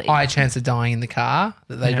 Exactly. Higher chance of dying in the car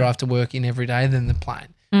that they Yeah. drive to work in every day than the plane.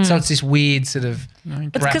 So it's this weird sort of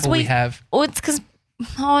It's 'cause grapple we have. Or it's because.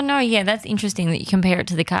 Oh no, yeah, that's interesting that you compare it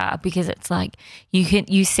to the car because it's like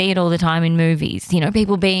you see it all the time in movies. You know,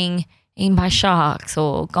 people being eaten by sharks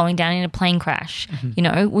or going down in a plane crash. You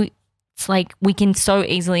know, it's like we can so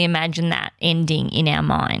easily imagine that ending in our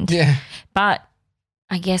mind. Yeah. But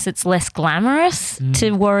I guess it's less glamorous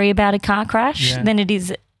to worry about a car crash than it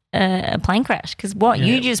is a plane crash. Because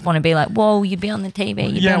you just want to be like, whoa, you'd be on the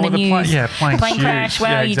TV, you'd be on the news. Plane crash,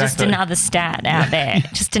 well, you're just another stat out there,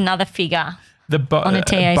 just another figure on a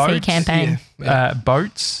TAC boats, campaign.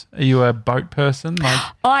 Boats? Are you a boat person?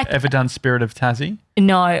 Like, ever done Spirit of Tassie?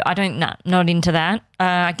 No, I don't. No, not into that.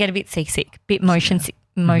 I get a bit seasick, bit motion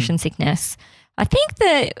sickness. I think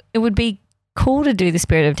that it would be cool to do the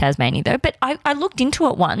Spirit of Tasmania though, but I looked into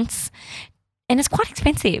it once and it's quite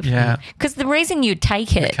expensive. Yeah. Because the reason you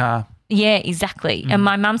take it. The car. Yeah, exactly. And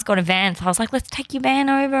my mum's got a van, so I was like, let's take your van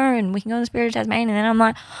over and we can go to the Spirit of Tasmania. And then I'm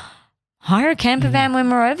like, hire a camper van when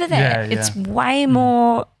we're over there. Yeah, it's way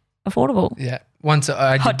more affordable. Yeah. Once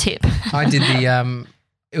Hot tip. I did the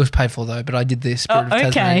it was paid for though, but I did the Spirit of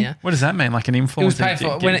Tasmania. What does that mean? Like an It was influence? paid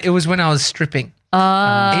for when I was stripping.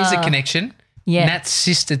 Here's a connection. Yeah. Nat's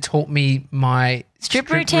sister taught me my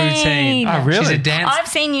Strip routine. Oh, really? She's a dancer. I've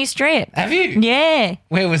seen you strip. Have you? Yeah.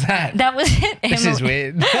 Where was that? That was it. This is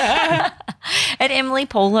weird. At Emily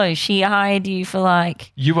Polo, she hired you for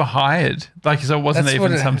like. You were hired. Like, so it wasn't That's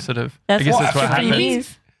even what some sort of. That's I guess what that's what stripping happened.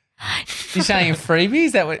 is. You're saying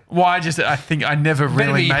freebies? That would Well, I think I never better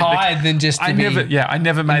really be made hired than just to I be never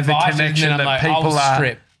made the invited, connection and then I'm that like, people I'll are.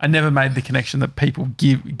 strip. I never made the connection that people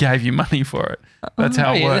gave you money for it. That's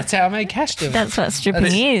how it works. That's how I made cash do it. That's what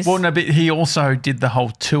stripping is. Well, no, but he also did the whole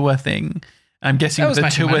tour thing. I'm guessing That was the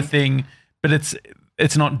making tour money. thing, but it's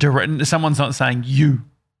not direct. Someone's not saying you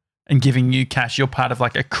and giving you cash. You're part of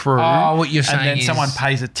like a crew. Oh, what you're saying and then is- someone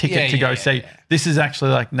pays a ticket to go see. yeah. This is actually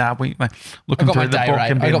like, we like I looking got through my the day book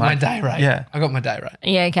rate. and I being got my like, day rate. Yeah, I got my day rate.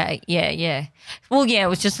 Yeah, okay. Yeah. Well, yeah, it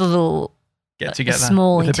was just a little get together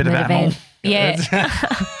small with a bit of intimate animal. event. Yeah.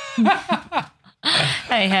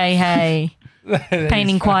 Hey.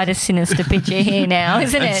 Painting quite a sinister picture here now,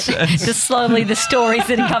 isn't it? Just slowly the stories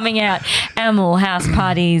that are coming out. Animal house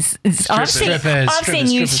parties. I've seen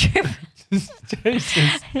you strip.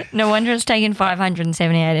 No wonder it's taken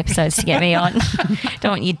 578 episodes to get me on.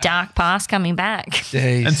 Don't want your dark past coming back.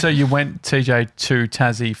 Jeez. And so you went, TJ, to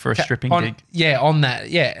Tassie for a stripping gig. Yeah, on that.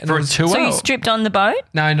 Yeah. And For it a was- tour? So you stripped on the boat?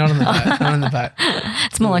 No, not on the boat. Not on the boat.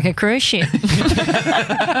 It's more like a cruise ship.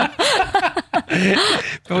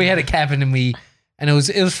 But we had a cabin and it was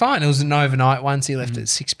fine. It was an overnight one, so you left at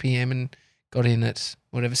 6 p.m. and got in at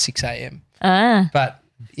whatever 6 a.m. But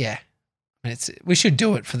yeah, I mean, we should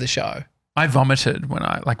do it for the show. I vomited when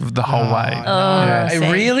the whole way. Oh, Yeah.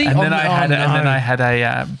 see. Really? And then I had no.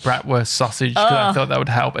 a bratwurst sausage because I thought that would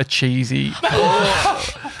help. A cheesy.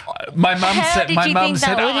 My mum How said, did you think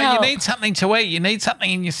that would "Oh, help?" you need something to eat. You need something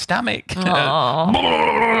in your stomach."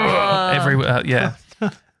 Oh. Everywhere, yeah.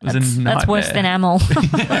 It was a nightmare. That's worse than Amel.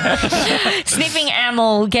 Sniffing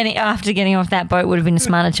Amel after getting off that boat would have been a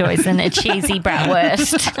smarter choice than a cheesy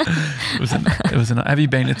bratwurst. It was. Have you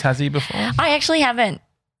been to Tassie before? I actually haven't.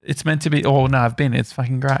 It's meant to be. Oh no, I've been. It's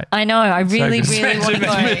fucking great. I know. I really, So really want to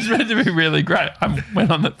go. It's meant to be really great. I went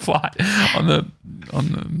on the flight on the.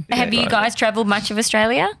 Have you guys travelled much of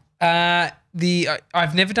Australia?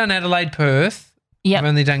 I've never done Adelaide, Perth. Yep. I've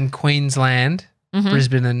only done Queensland,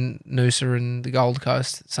 Brisbane and Noosa and the Gold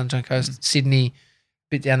Coast, Sunshine Coast, Sydney,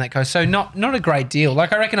 bit down that coast. So not a great deal.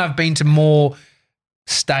 Like I reckon I've been to more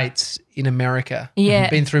states in America. Yeah.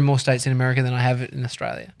 Been through more states in America than I have in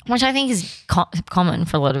Australia. Which I think is common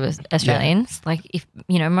for a lot of us Australians. Like if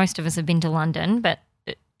most of us have been to London, but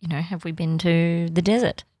have we been to the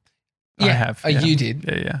desert? I have. Oh, you did.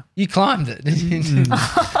 Yeah. You climbed it.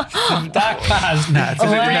 Some dark paths. No, it's a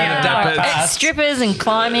bit dark paths. Strippers and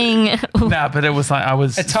climbing. No, but it was like I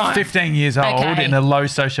was A time. 15 years old Okay. in a low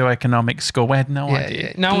socioeconomic school. We had no idea.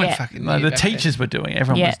 Yeah. No one Yeah. fucking No, knew the back then. teachers were doing it.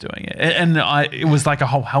 Everyone Yeah. was doing it. And it was like a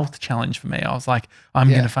whole health challenge for me. I was like, I'm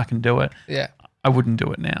Yeah. going to fucking do it. Yeah. I wouldn't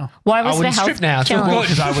do it now. Why was I the wouldn't health strip now. It's all challenge?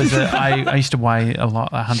 good. Because I used to weigh a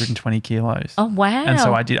lot, 120 kilos. Oh, wow. And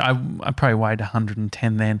so I did. I probably weighed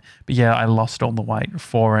 110 then. But yeah, I lost all the weight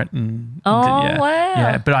for it. And Oh, yeah, wow.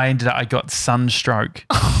 Yeah, but I got sunstroke.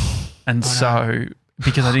 And so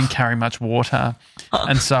because I didn't carry much water.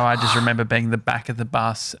 And so I just remember being the back of the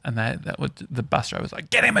bus and the bus driver was like,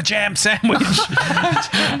 "Get him a jam sandwich."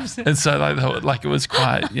 And so like it was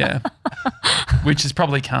quite, which is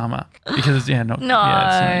probably karma because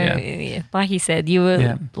Like you said, you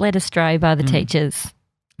were led astray by the teachers.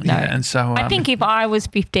 No. Yeah, and so I think if I was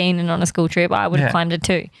 15 and on a school trip, I would have climbed it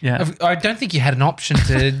too. yeah. I don't think you had an option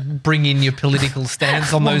to bring in your political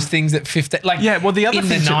stance on those things at 15. Like Yeah, well, the other in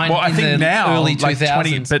thing, I think now, early like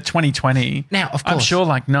 2000s. but 2020, Now, of I'm course. sure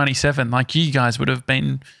like 97, like you guys would have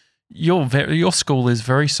been, your school is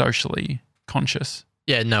very socially conscious.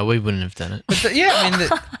 Yeah, no, we wouldn't have done it. But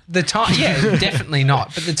the time, definitely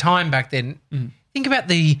not. But the time back then, think about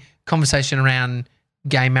the conversation around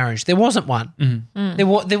gay marriage. There wasn't one. There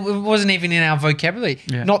wasn't even in our vocabulary.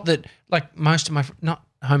 Yeah. Not that, like most of not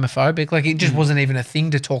homophobic. Like it just wasn't even a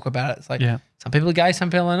thing to talk about. It's like some people are gay, some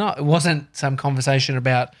people are not. It wasn't some conversation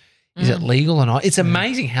about is it legal or not. It's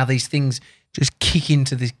amazing how these things just kick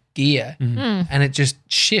into this gear and it just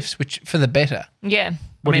shifts, which for the better. Yeah.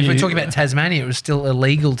 I mean, if we're talking about Tasmania, it was still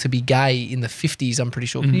illegal to be gay in the 50s, I'm pretty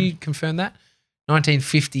sure. Can you confirm that?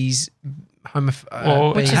 1950s Hannah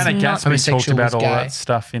Gatsby talked about all gay. that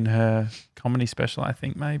stuff in her comedy special, I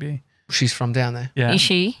think, maybe. She's from down there. Yeah. Is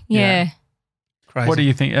she? Yeah. Crazy. What do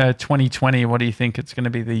you think? 2020. What do you think it's going to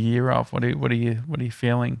be the year of? What are you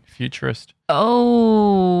feeling? Futurist.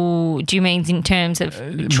 Oh, do you mean in terms of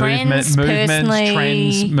trends?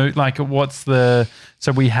 Personally, like what's the?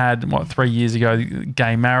 So we had 3 years ago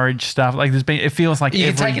gay marriage stuff. Like there's been. It feels like you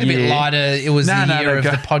every can take it a bit lighter. It was the year of the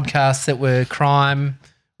podcasts that were crime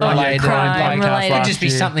related. It'd just be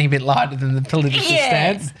something a bit lighter than the political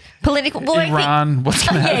stance. Political. Well, Iran. What's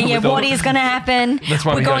going to happen? Yeah. What is going to happen? That's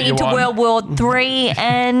why we're going into World War III,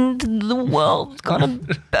 and the world's going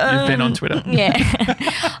to burn. You've been on Twitter. Yeah,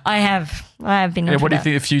 I have been on Twitter. What do you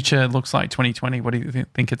think the future looks like? 2020. What do you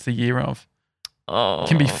think it's the year of? Oh. It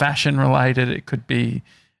can be fashion related. It could be,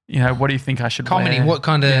 what do you think I should comedy? wear? What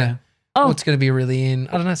kind of? What's going to be really in?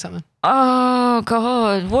 I don't know, something. Oh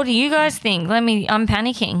God, what do you guys think? I'm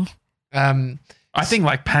panicking. I think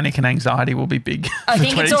like panic and anxiety will be big. I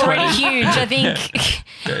think it's already huge. I think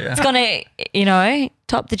it's going to,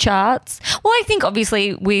 top the charts. Well, I think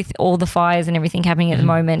obviously with all the fires and everything happening at the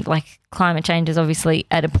moment, like climate change is obviously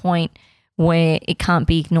at a point where it can't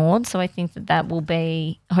be ignored. So I think that will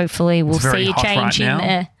be, hopefully we'll see a change in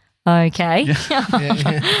there. Okay.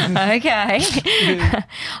 Yeah. Okay.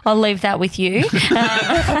 I'll leave that with you.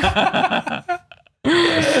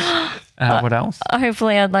 What else?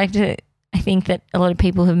 Hopefully I think that a lot of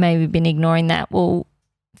people who've maybe been ignoring that will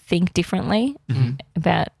think differently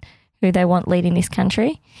about who they want leading this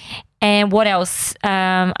country. And what else?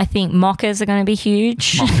 I think mockers are going to be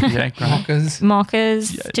huge.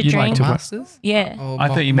 Mockers to drink. Masters? Yeah. Or I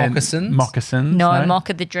thought you meant moccasins. moccasins. No,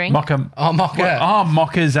 mocker the drink. Mocker. Oh, mocker. Oh,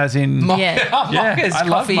 mockers as in. Yeah. Mockers. I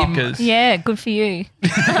love coffee. mockers. Yeah, good for you.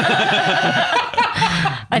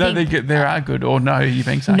 They are good. Or no, you're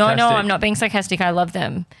being sarcastic. No, I'm not being sarcastic. I love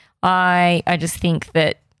them. I just think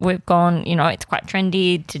that we've gone, it's quite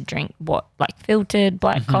trendy to drink filtered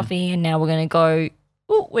black coffee, and now we're going to go,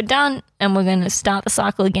 we're done, and we're going to start the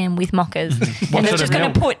cycle again with mockers. And it's just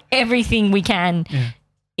going to put everything we can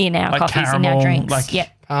in our coffees and our drinks.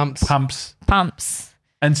 Pumps.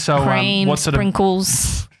 And so cream, what sort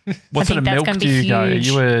sprinkles. What sort of milk do you go? Are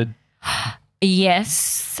you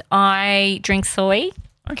Yes, I drink soy.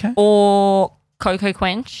 Okay. Or Cocoa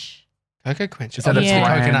Quench. Cocoa Quench. Is that a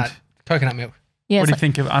brand? Coconut milk. Yeah, what do you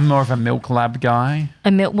think of? I'm more of a Milk Lab guy.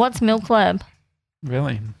 What's Milk Lab?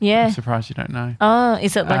 Really? Yeah. I'm surprised you don't know. Oh,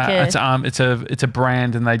 is it like it's a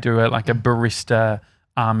brand, and they do a barista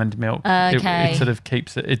almond milk. Okay. It sort of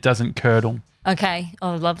keeps it. It doesn't curdle. Okay.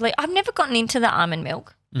 Oh, lovely. I've never gotten into the almond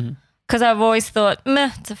milk because I've always thought,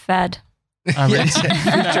 it's a fad. Oh, really? She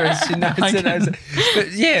knows it.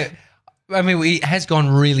 But yeah. I mean, it has gone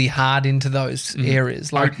really hard into those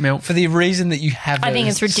areas. Like oat milk. For the reason that you have I think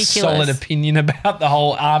it's ridiculous. Solid opinion about the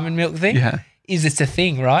whole almond milk thing. Yeah. Is it's a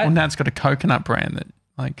thing, right? Well, now it's got a coconut brand that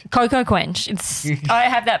Cocoa Quench. I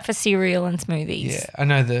have that for cereal and smoothies. Yeah, I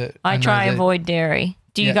know I try avoid dairy.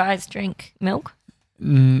 Do you guys drink milk?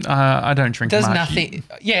 I don't drink Does much. nothing.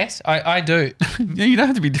 Yes, I do. You don't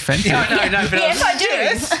have to be defensive. No, but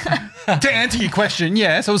Yes, I do. To answer your question,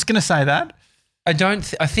 yes, I was going to say that. I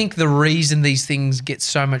don't. I think the reason these things get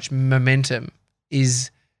so much momentum is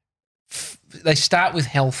they start with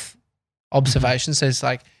health observations. So it's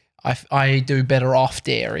like I do better off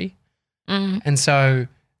dairy, and so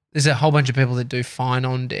there's a whole bunch of people that do fine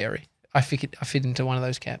on dairy. I fit into one of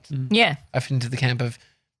those camps. Yeah, I fit into the camp of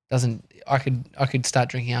I could start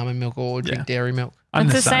drinking almond milk or drink dairy milk.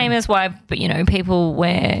 It's the same as why, people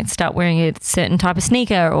start wearing a certain type of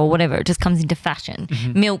sneaker or whatever. It just comes into fashion.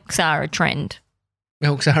 Milks are a trend.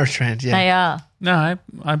 Milks are a trend, yeah. They are. No,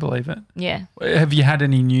 I believe it. Yeah. Have you had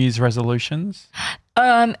any New Year's resolutions?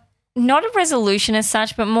 Not a resolution as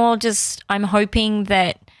such, but more just I'm hoping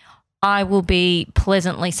that I will be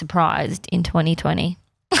pleasantly surprised in 2020.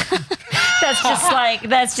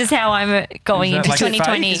 that's just how I'm going Is into that like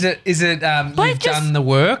 2020. Is it you've done the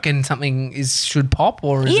work and something should pop,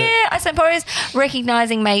 or is it? Yeah, I suppose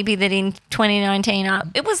recognizing maybe that in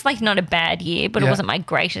 2019, it was like not a bad year, but it wasn't my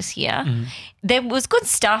greatest year. There was good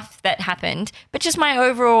stuff that happened, but just my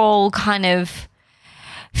overall kind of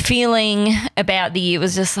feeling about the year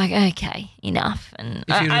was just like, okay, enough. And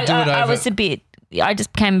I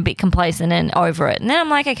just became a bit complacent and over it. And then I'm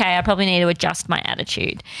like, okay, I probably need to adjust my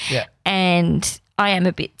attitude. Yeah. And I am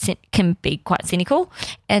can be quite cynical.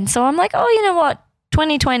 And so I'm like, oh, you know what?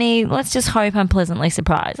 2020, let's just hope I'm pleasantly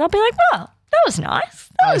surprised. I'll be like, well, that was nice.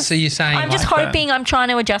 So you're saying I'm just hoping I'm trying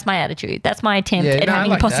to adjust my attitude. That's my attempt at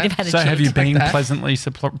having a positive attitude. So have you been pleasantly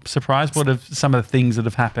surprised? What are some of the things that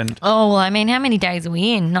have happened? Oh, well, I mean, how many days are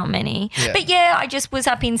we in? Not many. Yeah. But yeah, I just was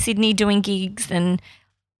up in Sydney doing gigs and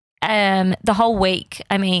the whole week,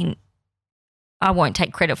 I mean, I won't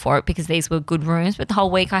take credit for it because these were good rooms, but the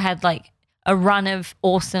whole week I had like a run of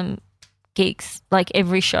awesome gigs. Like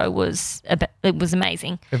every show it was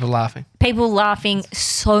amazing. People laughing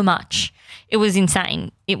so much. It was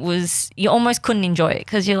insane. You almost couldn't enjoy it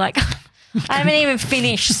because you're like, I haven't even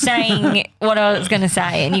finished saying what I was going to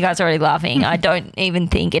say and you guys are already laughing. I don't even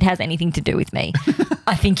think it has anything to do with me.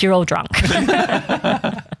 I think you're all drunk. So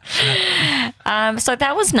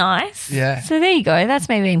that was nice. Yeah. So there you go. That's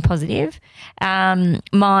me being positive.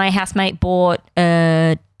 My housemate bought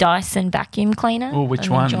a Dyson vacuum cleaner. Oh, which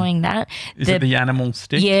I'm one? Enjoying that. Is it the animal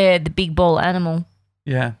stick? Yeah, the big ball animal.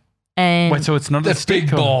 Yeah. And wait, so it's not a stick?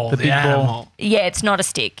 Big ball. The big ball. Yeah, it's not a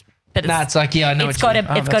stick. But it's like, I know it's got a base.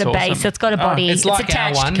 Awesome. It's got a body. It's like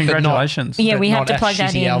attached. our one. Congratulations. Yeah, we have to plug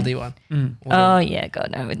that in. LD one. Oh yeah,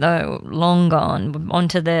 God no, long gone.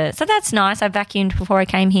 Onto so that's nice. I vacuumed before I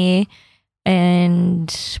came here,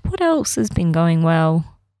 and what else has been going well?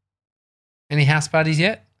 Any house parties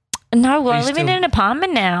yet? No, well, I live in an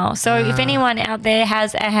apartment now. So if anyone out there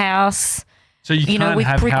has a house, so you can't with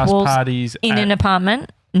have brick house walls parties in an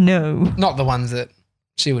apartment. No, not the ones that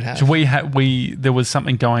she would have. So there was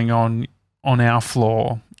something going on our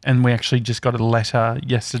floor, and we actually just got a letter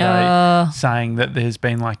yesterday saying that there's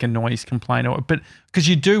been like a noise complaint, but because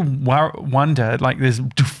you do wonder, like there's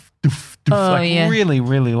doof, doof, doof, really,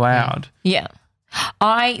 really loud. Yeah,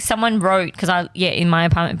 someone wrote because in my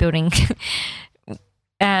apartment building.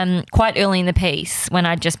 Quite early in the piece when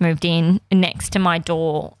I just moved in, next to my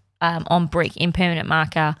door on brick in permanent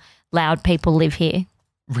marker, loud people live here.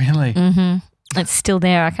 Really? Mm-hmm. It's still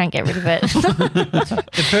there. I can't get rid of it.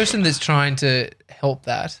 The person that's trying to help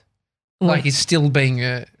that, is still being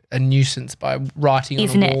a nuisance by writing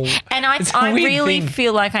Isn't on a wall. it? And I really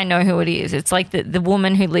feel like I know who it is. It's like the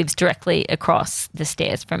woman who lives directly across the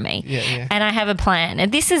stairs from me. Yeah. And I have a plan.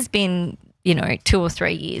 And this has been 2 or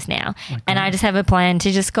 3 years now. Okay. And I just have a plan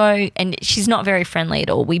to just go, and she's not very friendly at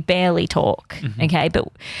all. We barely talk. Mm-hmm. Okay. But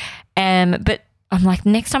I'm like,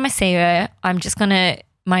 next time I see her,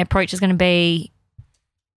 my approach is going to be,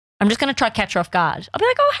 I'm just going to try to catch her off guard. I'll be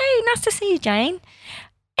like, oh, hey, nice to see you, Jane.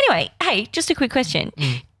 Anyway, hey, just a quick question.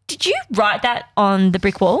 Did you write that on the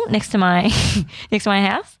brick wall next to my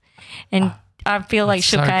house? And I feel like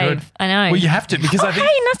shook cave. I know. Well, you have to because I think.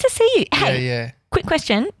 Hey, nice to see you. Hey, yeah. Quick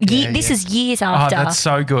question. This is years after. Oh, that's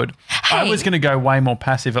so good. Hey. I was going to go way more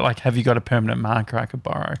passive at like, have you got a permanent marker I could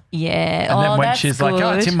borrow? Yeah. And then when that's she's good. like,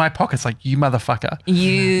 oh, it's in my pocket. It's like, you motherfucker.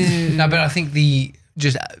 No, but I think the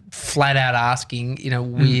just flat out asking in a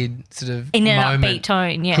weird sort of in an moment upbeat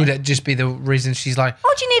tone, could it just be the reason she's like,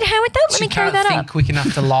 oh, do you need a hand with that? Let me carry that up. She can't think quick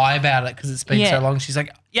enough to lie about it because it's been so long. She's like,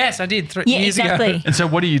 yes, I did 3 years ago. And so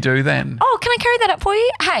what do you do then? Oh, can I carry that up for you?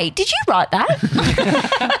 Hey, did you write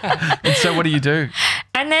that? And so what do you do?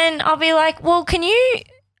 And then I'll be like, well, can you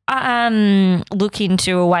look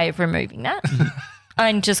into a way of removing that?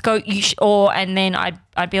 And just go, and then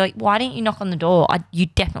I'd be like, why didn't you knock on the door? You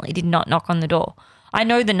definitely did not knock on the door. I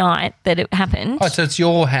know the night that it happened. Oh, so it's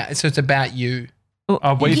your house. So it's about you.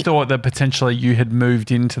 Oh, we thought that potentially you had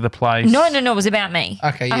moved into the place. No, it was about me.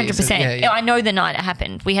 Okay, 100%. I know the night it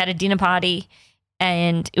happened. We had a dinner party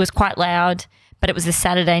and it was quite loud, but it was a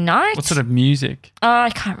Saturday night. What sort of music? Oh,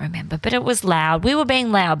 I can't remember, but it was loud. We were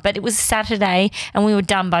being loud, but it was Saturday and we were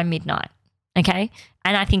done by midnight, okay?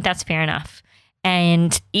 And I think that's fair enough.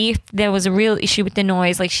 And if there was a real issue with the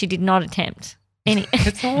noise, like she did not attempt any.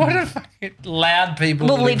 What a fucking loud people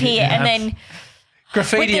will live here. And then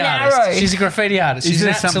graffiti artist. Arrow. She's a graffiti artist. She's an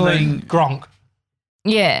absolute gronk.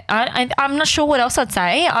 Yeah, I'm not sure what else I'd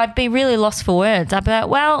say. I'd be really lost for words. I'd be like,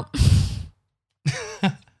 well,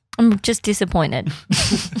 I'm just disappointed.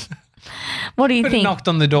 What do you think? Knocked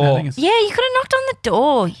on the door. Yeah, you could have knocked on the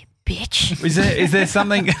door, you bitch. Is there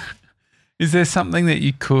something? Is there something that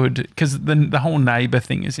you could, because the whole neighbour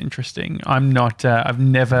thing is interesting. I'm not,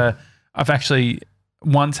 I've actually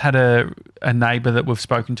once had a neighbour that we've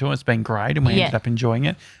spoken to and it's been great and we ended up enjoying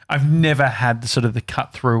it. I've never had the sort of the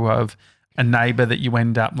cut through of a neighbour that you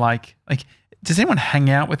end up like does anyone hang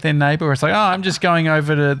out with their neighbour or it's like, oh, I'm just going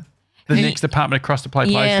over to the next apartment across to play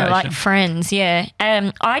PlayStation? Yeah, like friends, yeah.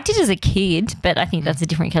 I did as a kid, but I think that's a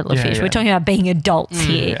different kettle of fish. Yeah. We're talking about being adults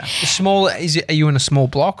here. Yeah. Are you in a small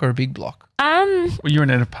block or a big block? Well, you're in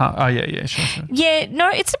an apartment. Oh, yeah, sure. Yeah, no,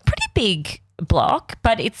 it's a pretty big block,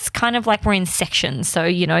 but it's kind of like we're in sections. So,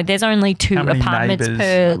 there's only 2 How many apartments neighbours?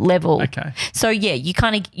 per level. Okay. So, yeah,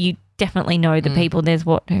 you definitely know the people. There's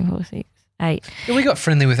 2, 4, 6, 8. Yeah, we got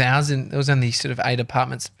friendly with ours, and there was only sort of 8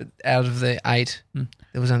 apartments, but out of the 8,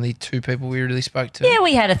 there was only 2 people we really spoke to. Yeah,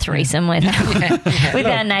 we had a threesome with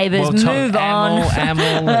our neighbours. Well, Move on.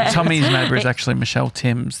 Amel. Tommy's neighbour is actually Michelle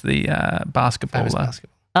Timms, the basketballer. Basketball.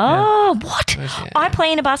 Oh, what? Yeah. I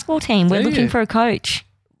play in a basketball team. We're Do looking you? for a coach.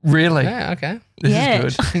 Really? Yeah, okay. This Yeah.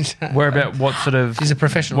 is good. Where about what sort of? She's a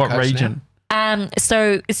professional What coach region?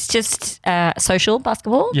 So it's just social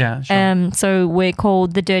basketball. Yeah, sure. So we're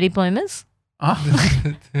called the Dirty Bloomers. Oh,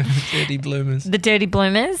 Dirty bloomers. The Dirty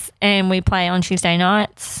Bloomers, and we play on Tuesday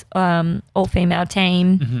nights, all female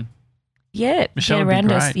team. Yeah, Michelle get would be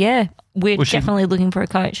around us. great. Yeah, we're Was she- definitely looking for a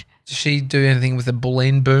coach. Does she do anything with the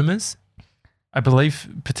Bulleen boomers? I believe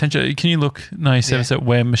potentially. Can you look? No, you said at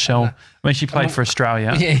where Michelle. I mean, she played for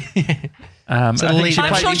Australia. Yeah. So I think lead- she I'm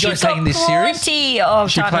played. sure I'm you sure guys she's got taking this serious? plenty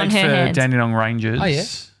of She time on played her for hands. Dandenong Rangers. Oh, yeah.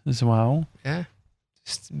 as well. Yeah.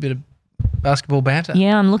 Just a bit of basketball banter.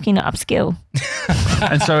 Yeah, I'm looking to upskill.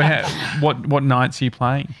 And so, what nights are you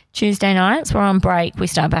playing? Tuesday nights, we're on break. We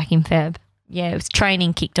start back in Feb. Yeah, it was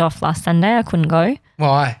training kicked off last Sunday. I couldn't go.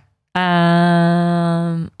 Why?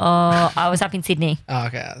 I was up in Sydney. Oh,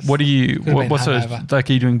 okay. What do you? Could've been What sort of hungover. like?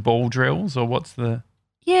 Are you doing ball drills or what's the?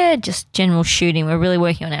 Yeah, just general shooting. We're really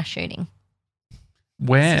working on our shooting.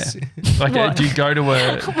 Where? Like, What? do you go to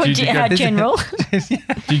a? Our general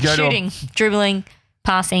Do you go shooting, dribbling,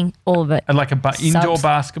 passing, all of it. to like indoor Subs.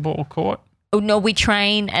 basketball court? Oh, no, we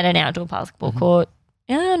train at an outdoor basketball court.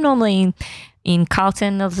 Yeah, normally in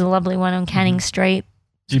Carlton. There's a lovely one on Canning Street.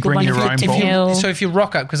 Do you Good bring one your if own you- ball? So if you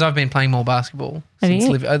rock up, because I've been playing more basketball Have since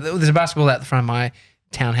you? there's a basketball out the front of my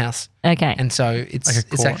townhouse, Okay. and so it's Like a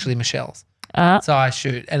it's court. actually Michelle's. Uh, So I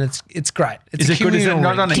shoot, and it's great. It's Is a it good? Is it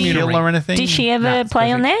communal not on a ring. hill or anything? did she ever No, it's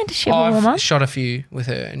play on perfect. there? Did she ever warm I've up? shot a few with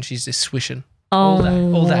her, and she's just swishing. Oh,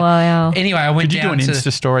 all day. wow. Anyway, I went Could you do down an to.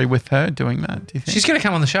 Insta story with her doing that? Do you think? She's going to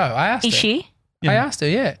come on the show. I asked Is her. she? I asked her,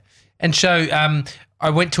 yeah. And so I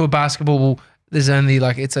went to a basketball. There's only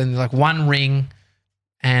like one ring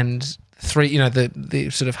and 3. You know, the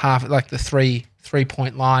sort of half, like the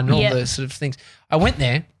 3-point line and all Yeah. the sort of things. I went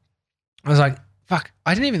there. I was like, fuck.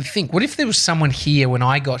 I didn't even think. What if there was someone here when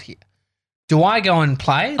I got here? Do I go and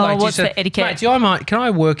play? Oh, Like, what's just the etiquette? Mate, can I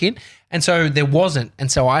work in? And so there wasn't. And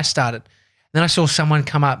so I started. Then I saw someone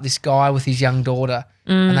come up, this guy with his young daughter,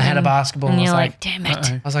 and they had a basketball. And And I you're was like, like, damn it.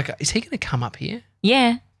 Uh-oh. I was like, is he going to come up here?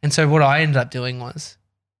 Yeah. And so what I ended up doing was,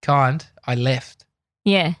 I left.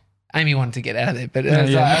 Yeah. Amy wanted to get out of there, but Yeah,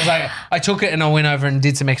 yeah. I was like, I took it and I went over and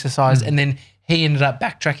did some exercise, and then he ended up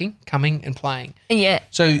backtracking, coming and playing. Yeah.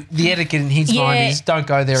 So the etiquette in his Yeah. mind is don't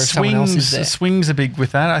go there if someone else is there. Swings are big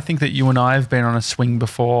with that. I think that you and I have been on a swing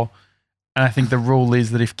before, and I think the rule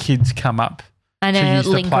is that if kids come up I to know, use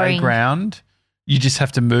the lingering. playground, you just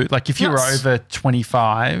have to move. Like if you're Not s- over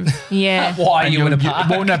 25, Yeah. Why are and you in a you're- park?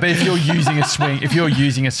 well, no, but if you're using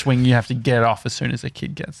a swing, you have to get off as soon as a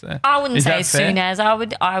kid gets there. I wouldn't Is say that as fair? soon as.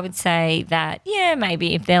 I would say that, yeah,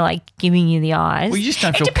 maybe if they're like giving you the eyes. Well, you just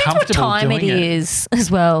don't it feel depends what comfortable time it doing it. is as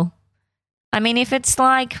well. I mean, if it's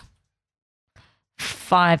like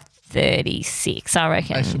 5:36, I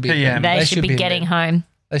reckon They should be, PM. they should be in getting bed. home.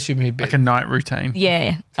 They should be in bed. Like a night routine.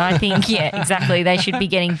 Yeah, I think, yeah, exactly. They should be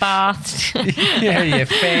getting bathed. yeah,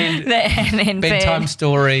 fed, and then bedtime fed.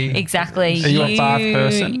 story. Exactly. Are you a bath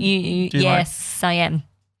person? Do you like- Yes, I am.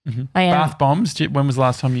 Mhm. I am. Bath bombs. When was the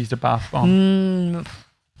last time you used a bath bomb?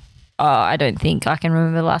 Oh, I don't think I can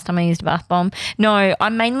remember the last time I used a bath bomb. No,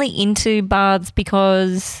 I'm mainly into baths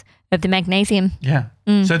because of the magnesium. Yeah.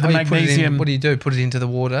 Mm. So the Oh, you put it in- magnesium, what do you do? Put it into the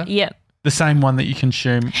water? Yep. the same one that you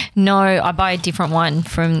consume. No, I buy a different one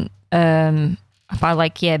from I buy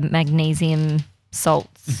magnesium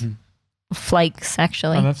salts. Flakes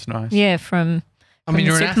actually. Oh, that's nice. Yeah, from I mean,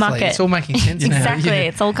 the you're an athlete. supermarket. It's all making sense now. Exactly. Yeah.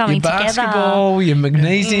 It's all coming your together. basketball, your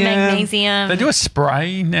magnesium. Magnesium. They do a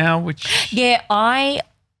spray now, which Yeah,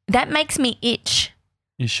 that makes me itch.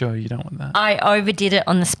 you sure you don't want that? I overdid it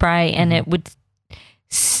on the spray and it would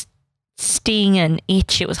sting and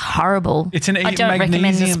itch. It was horrible. It's an I don't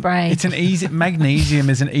recommend the spray. It's an easy magnesium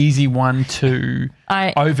is an easy one to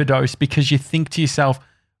overdose because you think to yourself,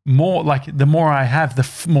 more like the more I have,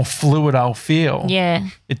 the more fluid I'll feel. Yeah.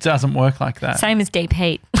 It doesn't work like that. Same as deep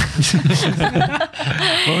heat. When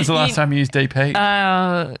was the last time you used deep heat?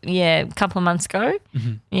 Yeah, a couple of months ago.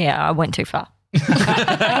 Mm-hmm. Yeah, I went too far. Honestly.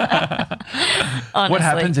 What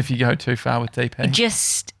happens if you go too far with deep heat? It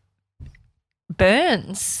just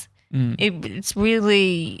burns. It's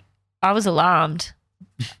really, I was alarmed.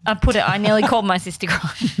 I nearly called my sister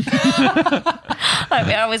crying.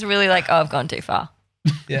 I was really like, I've gone too far.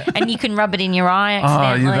 Yeah. And you can rub it in your eye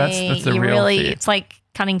accidentally. Oh, yeah, that's the real fear. It's like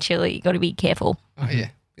cutting chili. You got to be careful. Oh, yeah.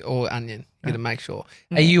 Or onion. You got to make sure.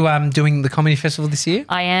 Are you doing the comedy festival this year?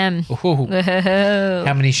 I am. Ooh.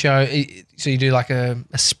 How many shows? So you do like a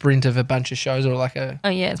sprint of a bunch of shows or like a... Oh,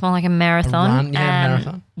 yeah. It's more like a marathon. run? Yeah,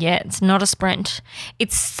 marathon. Yeah, it's not a sprint.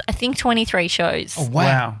 It's, I think, 23 shows. Oh,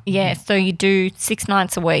 wow. Yeah, so you do 6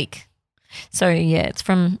 nights a week. So, yeah, it's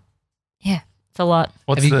a lot.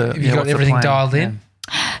 Have you got everything dialed in?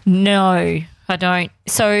 No, I don't.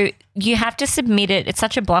 So you have to submit it. It's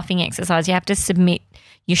such a bluffing exercise. You have to submit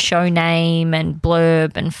your show name and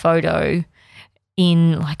blurb and photo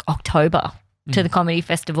in like October to the comedy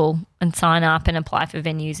festival and sign up and apply for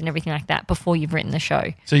venues and everything like that before you've written the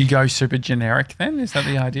show. So you go super generic then? Is that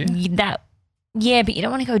the idea? Yeah, but you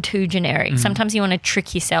don't want to go too generic. Sometimes you want to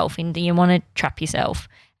trick yourself you want to trap yourself.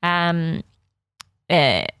 But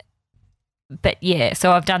yeah,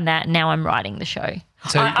 so I've done that and now I'm writing the show.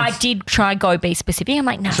 So I did try be specific. I'm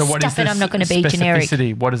like, no, stuff it. I'm not going to be generic.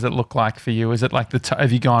 What does it look like for you? Is it like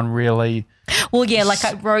have you gone really? Well, yeah, like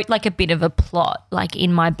I wrote like a bit of a plot, like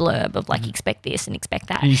in my blurb of like expect this and expect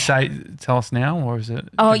that. Can you tell us now, or is it?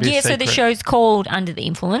 Oh yeah, so the show's called Under the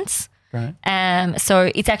Influence. Right.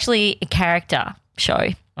 So it's actually a character show.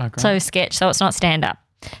 Oh, great. So sketch. So it's not stand up.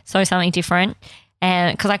 So something different,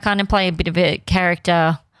 and because I kind of play a bit of a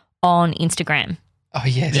character on Instagram. Oh,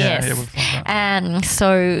 yes. And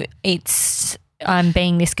so I'm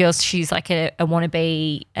being this girl. She's like a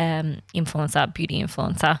wannabe influencer, beauty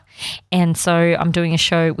influencer. And so I'm doing a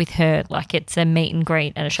show with her, like it's a meet and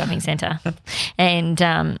greet at a shopping centre.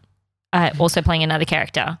 And also playing another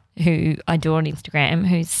character who I do on Instagram,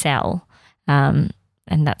 who's Sal. And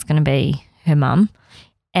that's going to be her mum.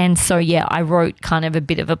 And so, yeah, I wrote kind of a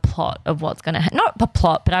bit of a plot of what's going to happen. Not a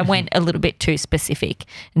plot, but I went a little bit too specific.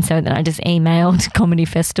 And so then I just emailed Comedy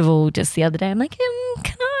Festival just the other day. I'm like,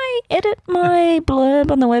 can I edit my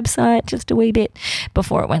blurb on the website just a wee bit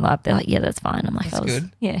before it went live? They're like, yeah, that's fine. I'm like, that's good.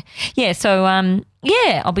 Yeah. Yeah. So,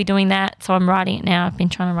 I'll be doing that. So I'm writing it now. I've been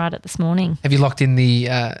trying to write it this morning. Have you locked in the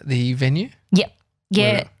venue? Yep.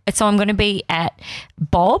 Yeah. Where? So I'm going to be at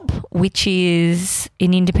Bob, which is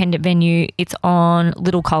an independent venue. It's on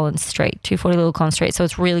Little Collins Street, 240 Little Collins Street. So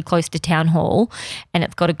it's really close to Town Hall, and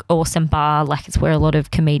it's got an awesome bar. Like it's where a lot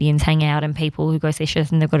of comedians hang out and people who go see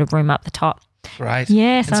shows, and they've got a room up the top. Great.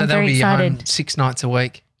 Yes, and so I'm they'll very be excited. Home 6 nights a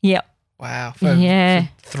week. Yep. Wow.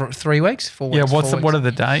 For 3 weeks? 4 weeks? Yeah. What What are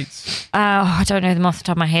the dates? I don't know them off the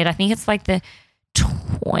top of my head. I think it's like the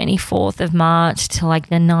 24th of March to like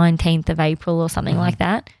the 19th of April or something like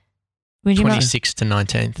that. Would you 26th to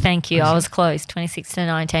 19th. Thank you. I was close. 26th to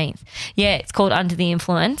 19th. Yeah, it's called Under the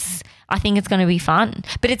Influence. I think it's going to be fun.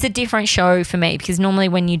 But it's a different show for me because normally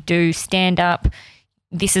when you do stand-up,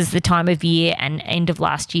 this is the time of year and end of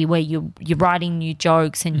last year where you're writing new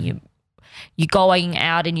jokes and you're going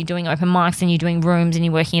out and you're doing open mics and you're doing rooms and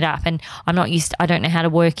you're working it up. And I don't know how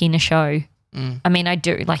to work in a show. I mean, I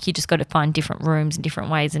do. Like you just got to find different rooms and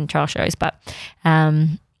different ways and trial shows. But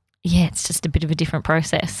yeah, it's just a bit of a different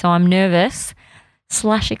process. So I'm nervous /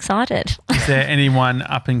 excited. Is there anyone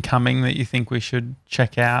up and coming that you think we should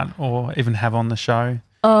check out or even have on the show?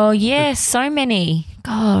 Oh, yeah, so many.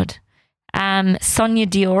 God. Sonia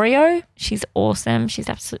Diorio, she's awesome. She's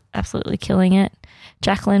absolutely killing it.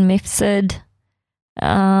 Jacqueline Mifsud.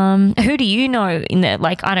 Who do you know in the,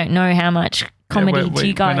 like, I don't know how much comedy do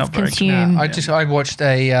you guys consume? I watched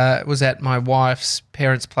was at my wife's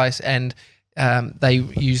parents' place and they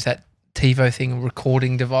use that TiVo thing, a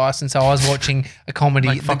recording device, and so I was watching a comedy,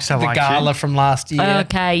 like the gala from last year.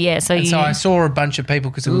 Okay, yeah. So I saw a bunch of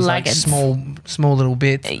people because it was like small little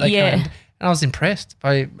bits. And I was impressed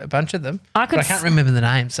by a bunch of them. But I can't remember the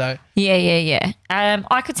name. So yeah.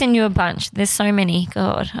 I could send you a bunch. There's so many.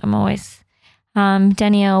 God, I'm always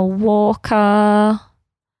Danielle Walker.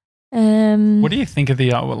 What do you think of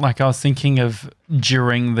the like? I was thinking of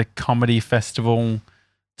during the comedy festival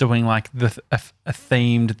doing like a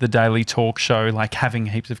themed The Daily Talk Show, like having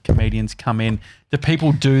heaps of comedians come in. Do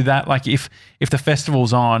people do that? Like if the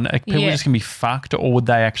festival's on, are people just going to be fucked, or would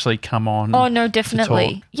they actually come on? Oh, no,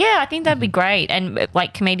 definitely. Yeah, I think that'd be great. And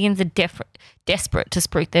like comedians are desperate to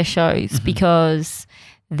spruik their shows because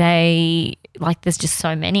they like there's just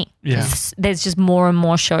so many. Yeah. There's just more and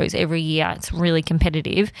more shows every year. It's really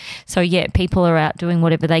competitive. So yeah, people are out doing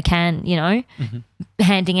whatever they can, you know,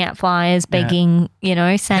 handing out flyers, begging, you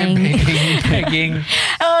know, saying begging.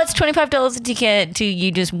 oh, it's $25 a ticket to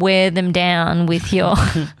you just wear them down with your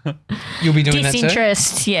You'll be doing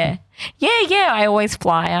disinterest. that too? Yeah. I always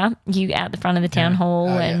flyer you out the front of the town hall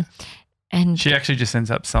and she actually just ends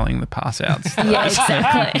up selling the pass outs. yeah,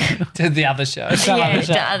 exactly. To the other shows. To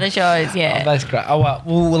other shows, yeah. Oh, that's great. Oh, well,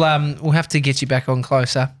 we'll have to get you back on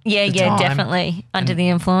closer. Yeah, definitely. Under the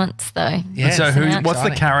influence, though. Yeah. So what's the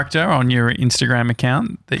Exciting. character on your Instagram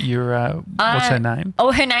account that you're, what's her name?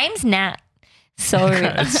 Oh, her name's Nat. So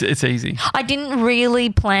It's easy. I didn't really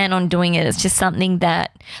plan on doing it. It's just something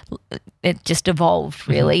that it just evolved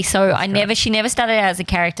really. So she never started out as a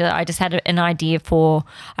character. I just had an idea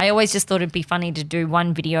I always just thought it'd be funny to do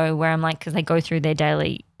one video where I'm like, because they go through their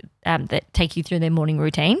daily, that take you through their morning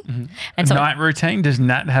routine. And so Night routine? Does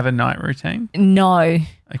Nat have a night routine? no,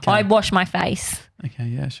 Okay. I wash my face Okay,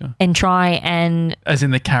 yeah, sure. and try and As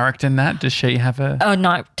in the character Nat, does she have a...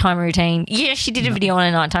 nighttime routine. Yeah, she did a video on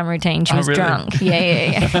a nighttime routine. She was really? drunk.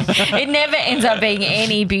 Yeah. It never ends up being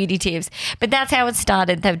any beauty tips. But that's how it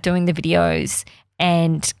started, doing the videos.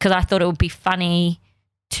 And because I thought it would be funny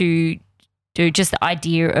to do just the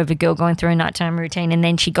idea of a girl going through a nighttime routine and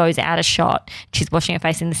then she goes out a shot, she's washing her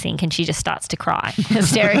face in the sink and she just starts to cry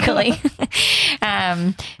hysterically.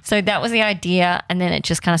 So that was the idea, and then it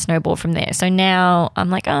just kind of snowballed from there. So now I'm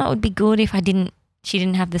like, oh, it would be good if she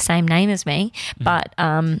didn't have the same name as me. But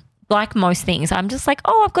like most things, I'm just like,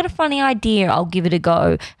 oh, I've got a funny idea, I'll give it a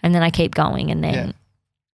go, and then I keep going, and then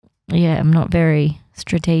I'm not very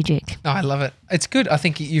strategic. No, I love it. It's good. I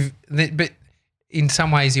think but in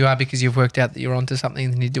some ways you are, because you've worked out that you're onto something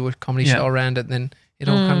and then you do a comedy show around it, then it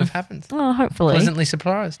all kind of happens. Oh, hopefully. Pleasantly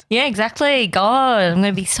surprised. Yeah, exactly. God, I'm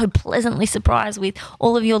going to be so pleasantly surprised with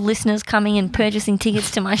all of your listeners coming and purchasing tickets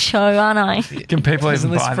to my show, aren't I? Can people even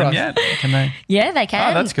Pleasantly buy them surprised. yet? Can they? Yeah, they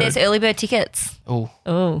can. Oh, that's good. There's early bird tickets. Oh,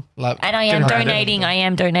 Oh. love. And I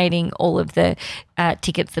am donating all of the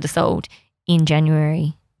tickets that are sold in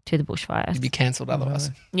January to the bushfires. You'd be cancelled otherwise.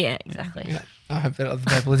 Yeah, exactly. Yeah. I hope that other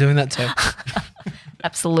people are doing that too.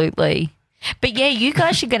 Absolutely. But yeah, you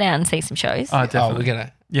guys should get out and see some shows. Oh, definitely. Oh, we're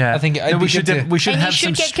gonna. Yeah. I think it'd we be should good to- we should and you have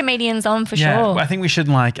should some get comedians on for yeah, sure. I think we should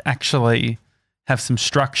like actually have some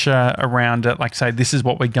structure around it, like say this is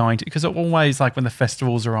what we're going to, because it always like when the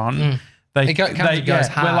festivals are on, It comes and goes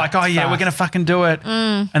hard, we're like, oh yeah, we're fast. going to fucking do it.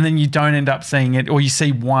 And then you don't end up seeing it, or you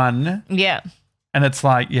see one Yeah. and it's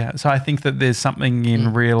like, yeah. So I think that there's something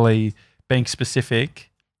in really being specific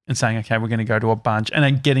and saying, okay, we're going to go to a bunch, and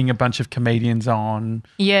then getting a bunch of comedians on.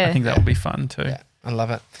 Yeah. I think that would be fun too. Yeah, I love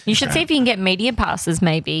it. You should see if you can get media passes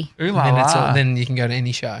maybe. Ooh la Then la. then you can go to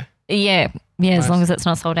any show. Yeah. Yeah, Nice. as long as it's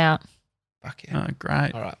not sold out. Fuck yeah. Oh,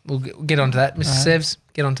 great. All right, we'll get onto that. Mr. Sevs,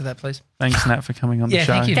 get onto that, please. Thanks, Nat, for coming on the Yeah,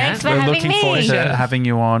 show. thank you, Nat. Thanks for We're having looking me. forward to having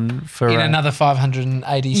you on for In another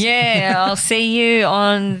 580. Yeah, I'll see you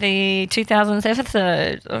on the 2000th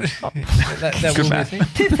episode. that will be a thing.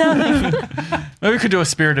 Maybe we could do a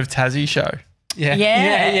Spirit of Tassie show. Yeah.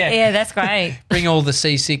 Yeah, that's great. Bring all the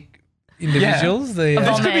seasick individuals. The, There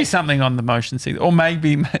Vomit. could be something on the motion scene, or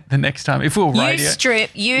maybe the next time if we'll You radio. strip,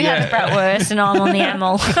 you have the bratwurst, and I'm on the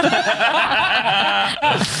amyl.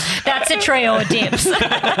 That's a trio of dips.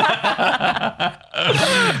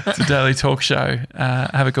 It's a daily talk show.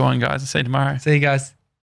 Have a good one, guys. I'll see you tomorrow. see you guys.